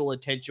individual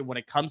attention when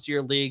it comes to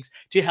your leagues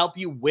to help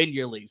you win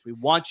your leagues. We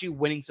want you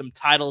winning some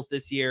titles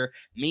this year.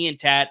 Me and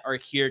Tad are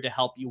here to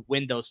help you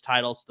win those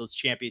titles, those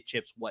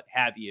championships, what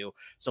have you.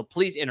 So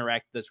please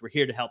interact with us. We're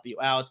here to help you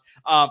out.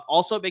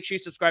 Also, make sure you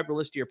subscribe or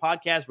listen to your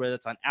podcast, whether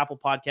it's on Apple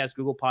Podcasts,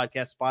 Google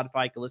Podcasts,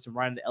 Spotify. You can listen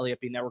right on the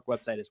LAFB Network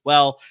website as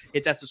well.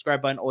 Hit that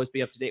subscribe button. Always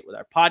be up to date with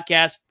our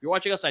podcast. If you're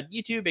watching us on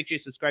YouTube, make sure you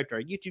subscribe to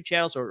our YouTube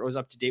channel so we're always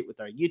up to date with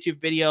our YouTube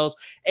videos.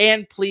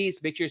 And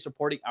please make sure you're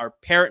supporting our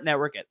parent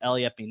network at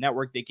LAFB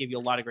Network. They give you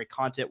a lot of great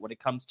content when it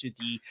comes to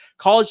the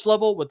college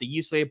level with the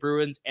UCLA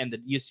Bruins and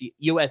the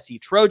USC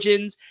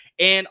Trojans,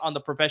 and on the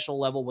professional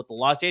level with the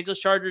Los Angeles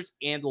Chargers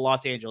and the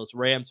Los Angeles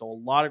Rams. So a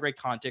lot of great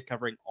content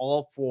covering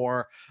all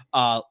four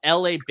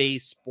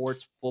LA-based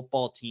sports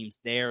football teams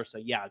there. So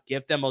yeah,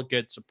 give them a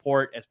good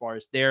support as far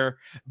as their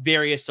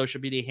various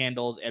social media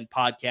handles and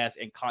podcasts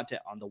and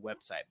content on the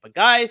website. But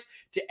guys,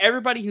 to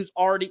everybody who's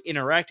already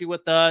interacting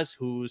with us,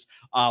 who's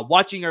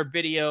watching our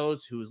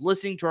videos, who's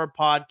listening to our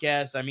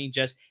podcast,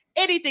 just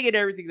anything and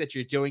everything that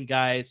you're doing,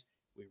 guys,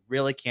 we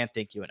really can't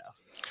thank you enough.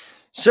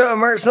 So,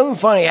 Mark, something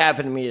funny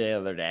happened to me the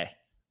other day.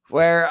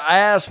 where I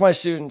asked my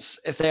students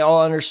if they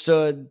all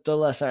understood the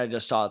lesson I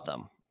just taught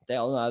them. They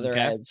all nodded their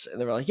heads,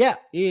 and they were like, yeah.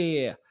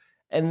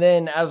 And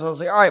then as I was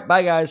like, all right,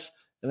 bye, guys.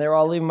 And they were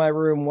all leaving my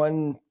room.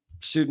 One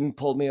student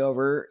pulled me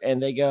over,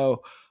 and they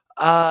go,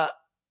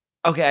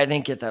 okay, I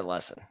didn't get that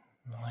lesson.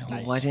 I'm like,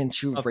 well, why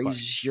didn't you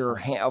raise your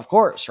hand? Of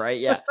course, right?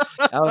 Yeah.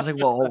 I was like,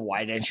 well,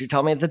 why didn't you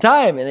tell me at the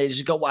time? And they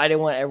just go, well, I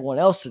didn't want everyone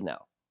else to know.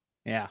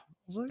 Yeah. I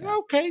was like,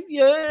 okay,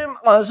 yeah,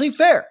 honestly,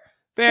 fair,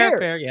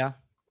 yeah.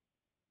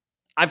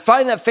 I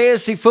find that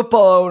fantasy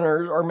football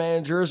owners or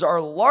managers are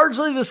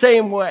largely the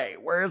same way,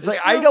 where it's like,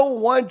 I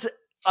don't want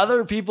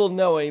other people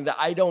knowing that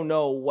I don't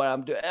know what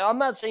I'm doing. And I'm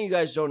not saying you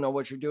guys don't know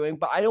what you're doing,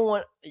 but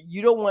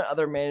you don't want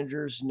other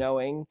managers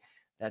knowing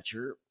that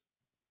you're,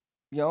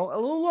 a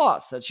little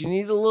lost, that you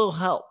need a little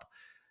help.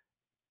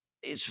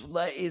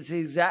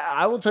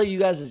 I will tell you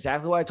guys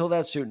exactly what I told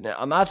that student.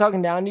 I'm not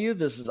talking down to you.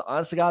 This is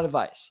honest to God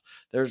advice.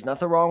 There's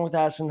nothing wrong with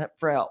asking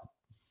for help.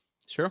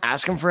 Sure.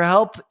 Asking for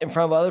help in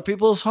front of other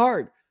people is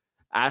hard.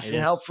 Asking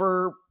help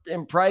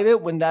in private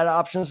when that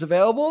option is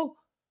available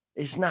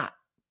is not.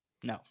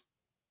 No.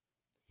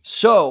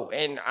 So,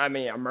 and I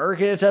mean,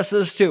 America can attest to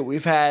this too.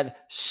 We've had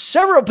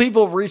several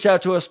people reach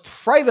out to us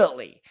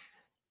privately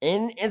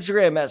in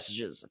Instagram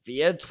messages,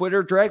 via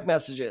Twitter direct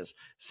messages,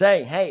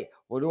 saying, hey,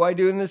 what do I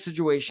do in this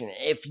situation?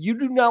 If you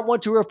do not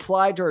want to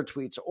reply to our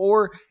tweets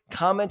or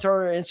comment on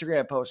our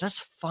Instagram posts, that's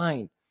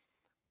fine.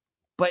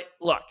 But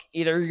look,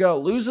 either you're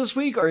going to lose this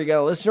week or you're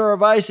going to listen to our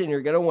advice and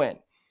you're going to win.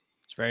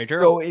 It's very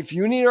true. So if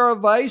you need our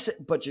advice,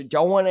 but you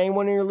don't want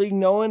anyone in your league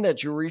knowing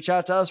that you reach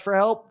out to us for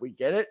help, we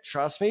get it.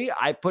 Trust me.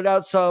 I put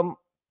out some.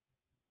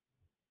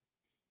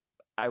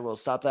 I will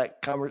stop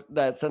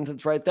that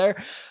sentence right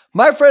there.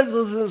 My friends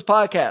listen to this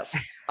podcast.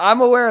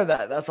 I'm aware of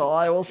that. That's all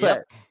I will say.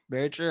 Yep,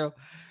 very true.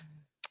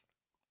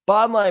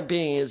 Bottom line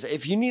being is,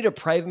 if you need a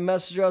private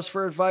message us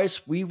for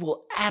advice, we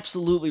will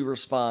absolutely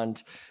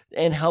respond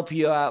and help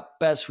you out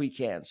best we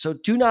can. So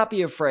do not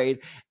be afraid.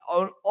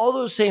 On all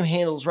those same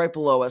handles right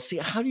below us. See,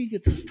 how do you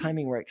get this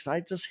timing right? Because I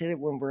just hit it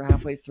when we're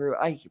halfway through.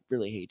 I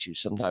really hate you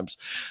sometimes.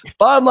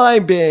 Bottom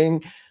line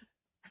being,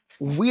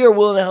 we are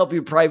willing to help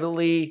you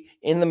privately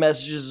in the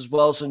messages as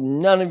well, so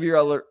none of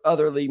your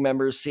other league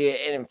members see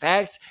it. And in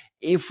fact,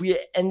 if we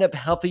end up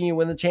helping you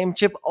win the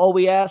championship, all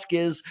we ask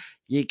is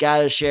you got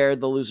to share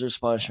the loser's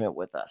punishment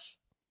with us.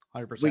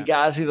 100%. We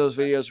got to see those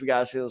videos. We got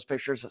to see those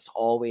pictures. That's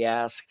all we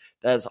ask.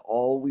 That's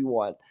all we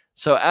want.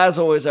 So as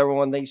always,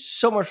 everyone, thank you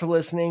so much for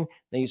listening.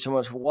 Thank you so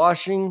much for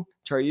watching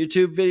to our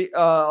YouTube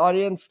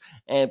audience.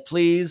 And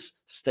please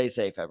stay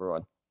safe,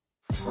 everyone.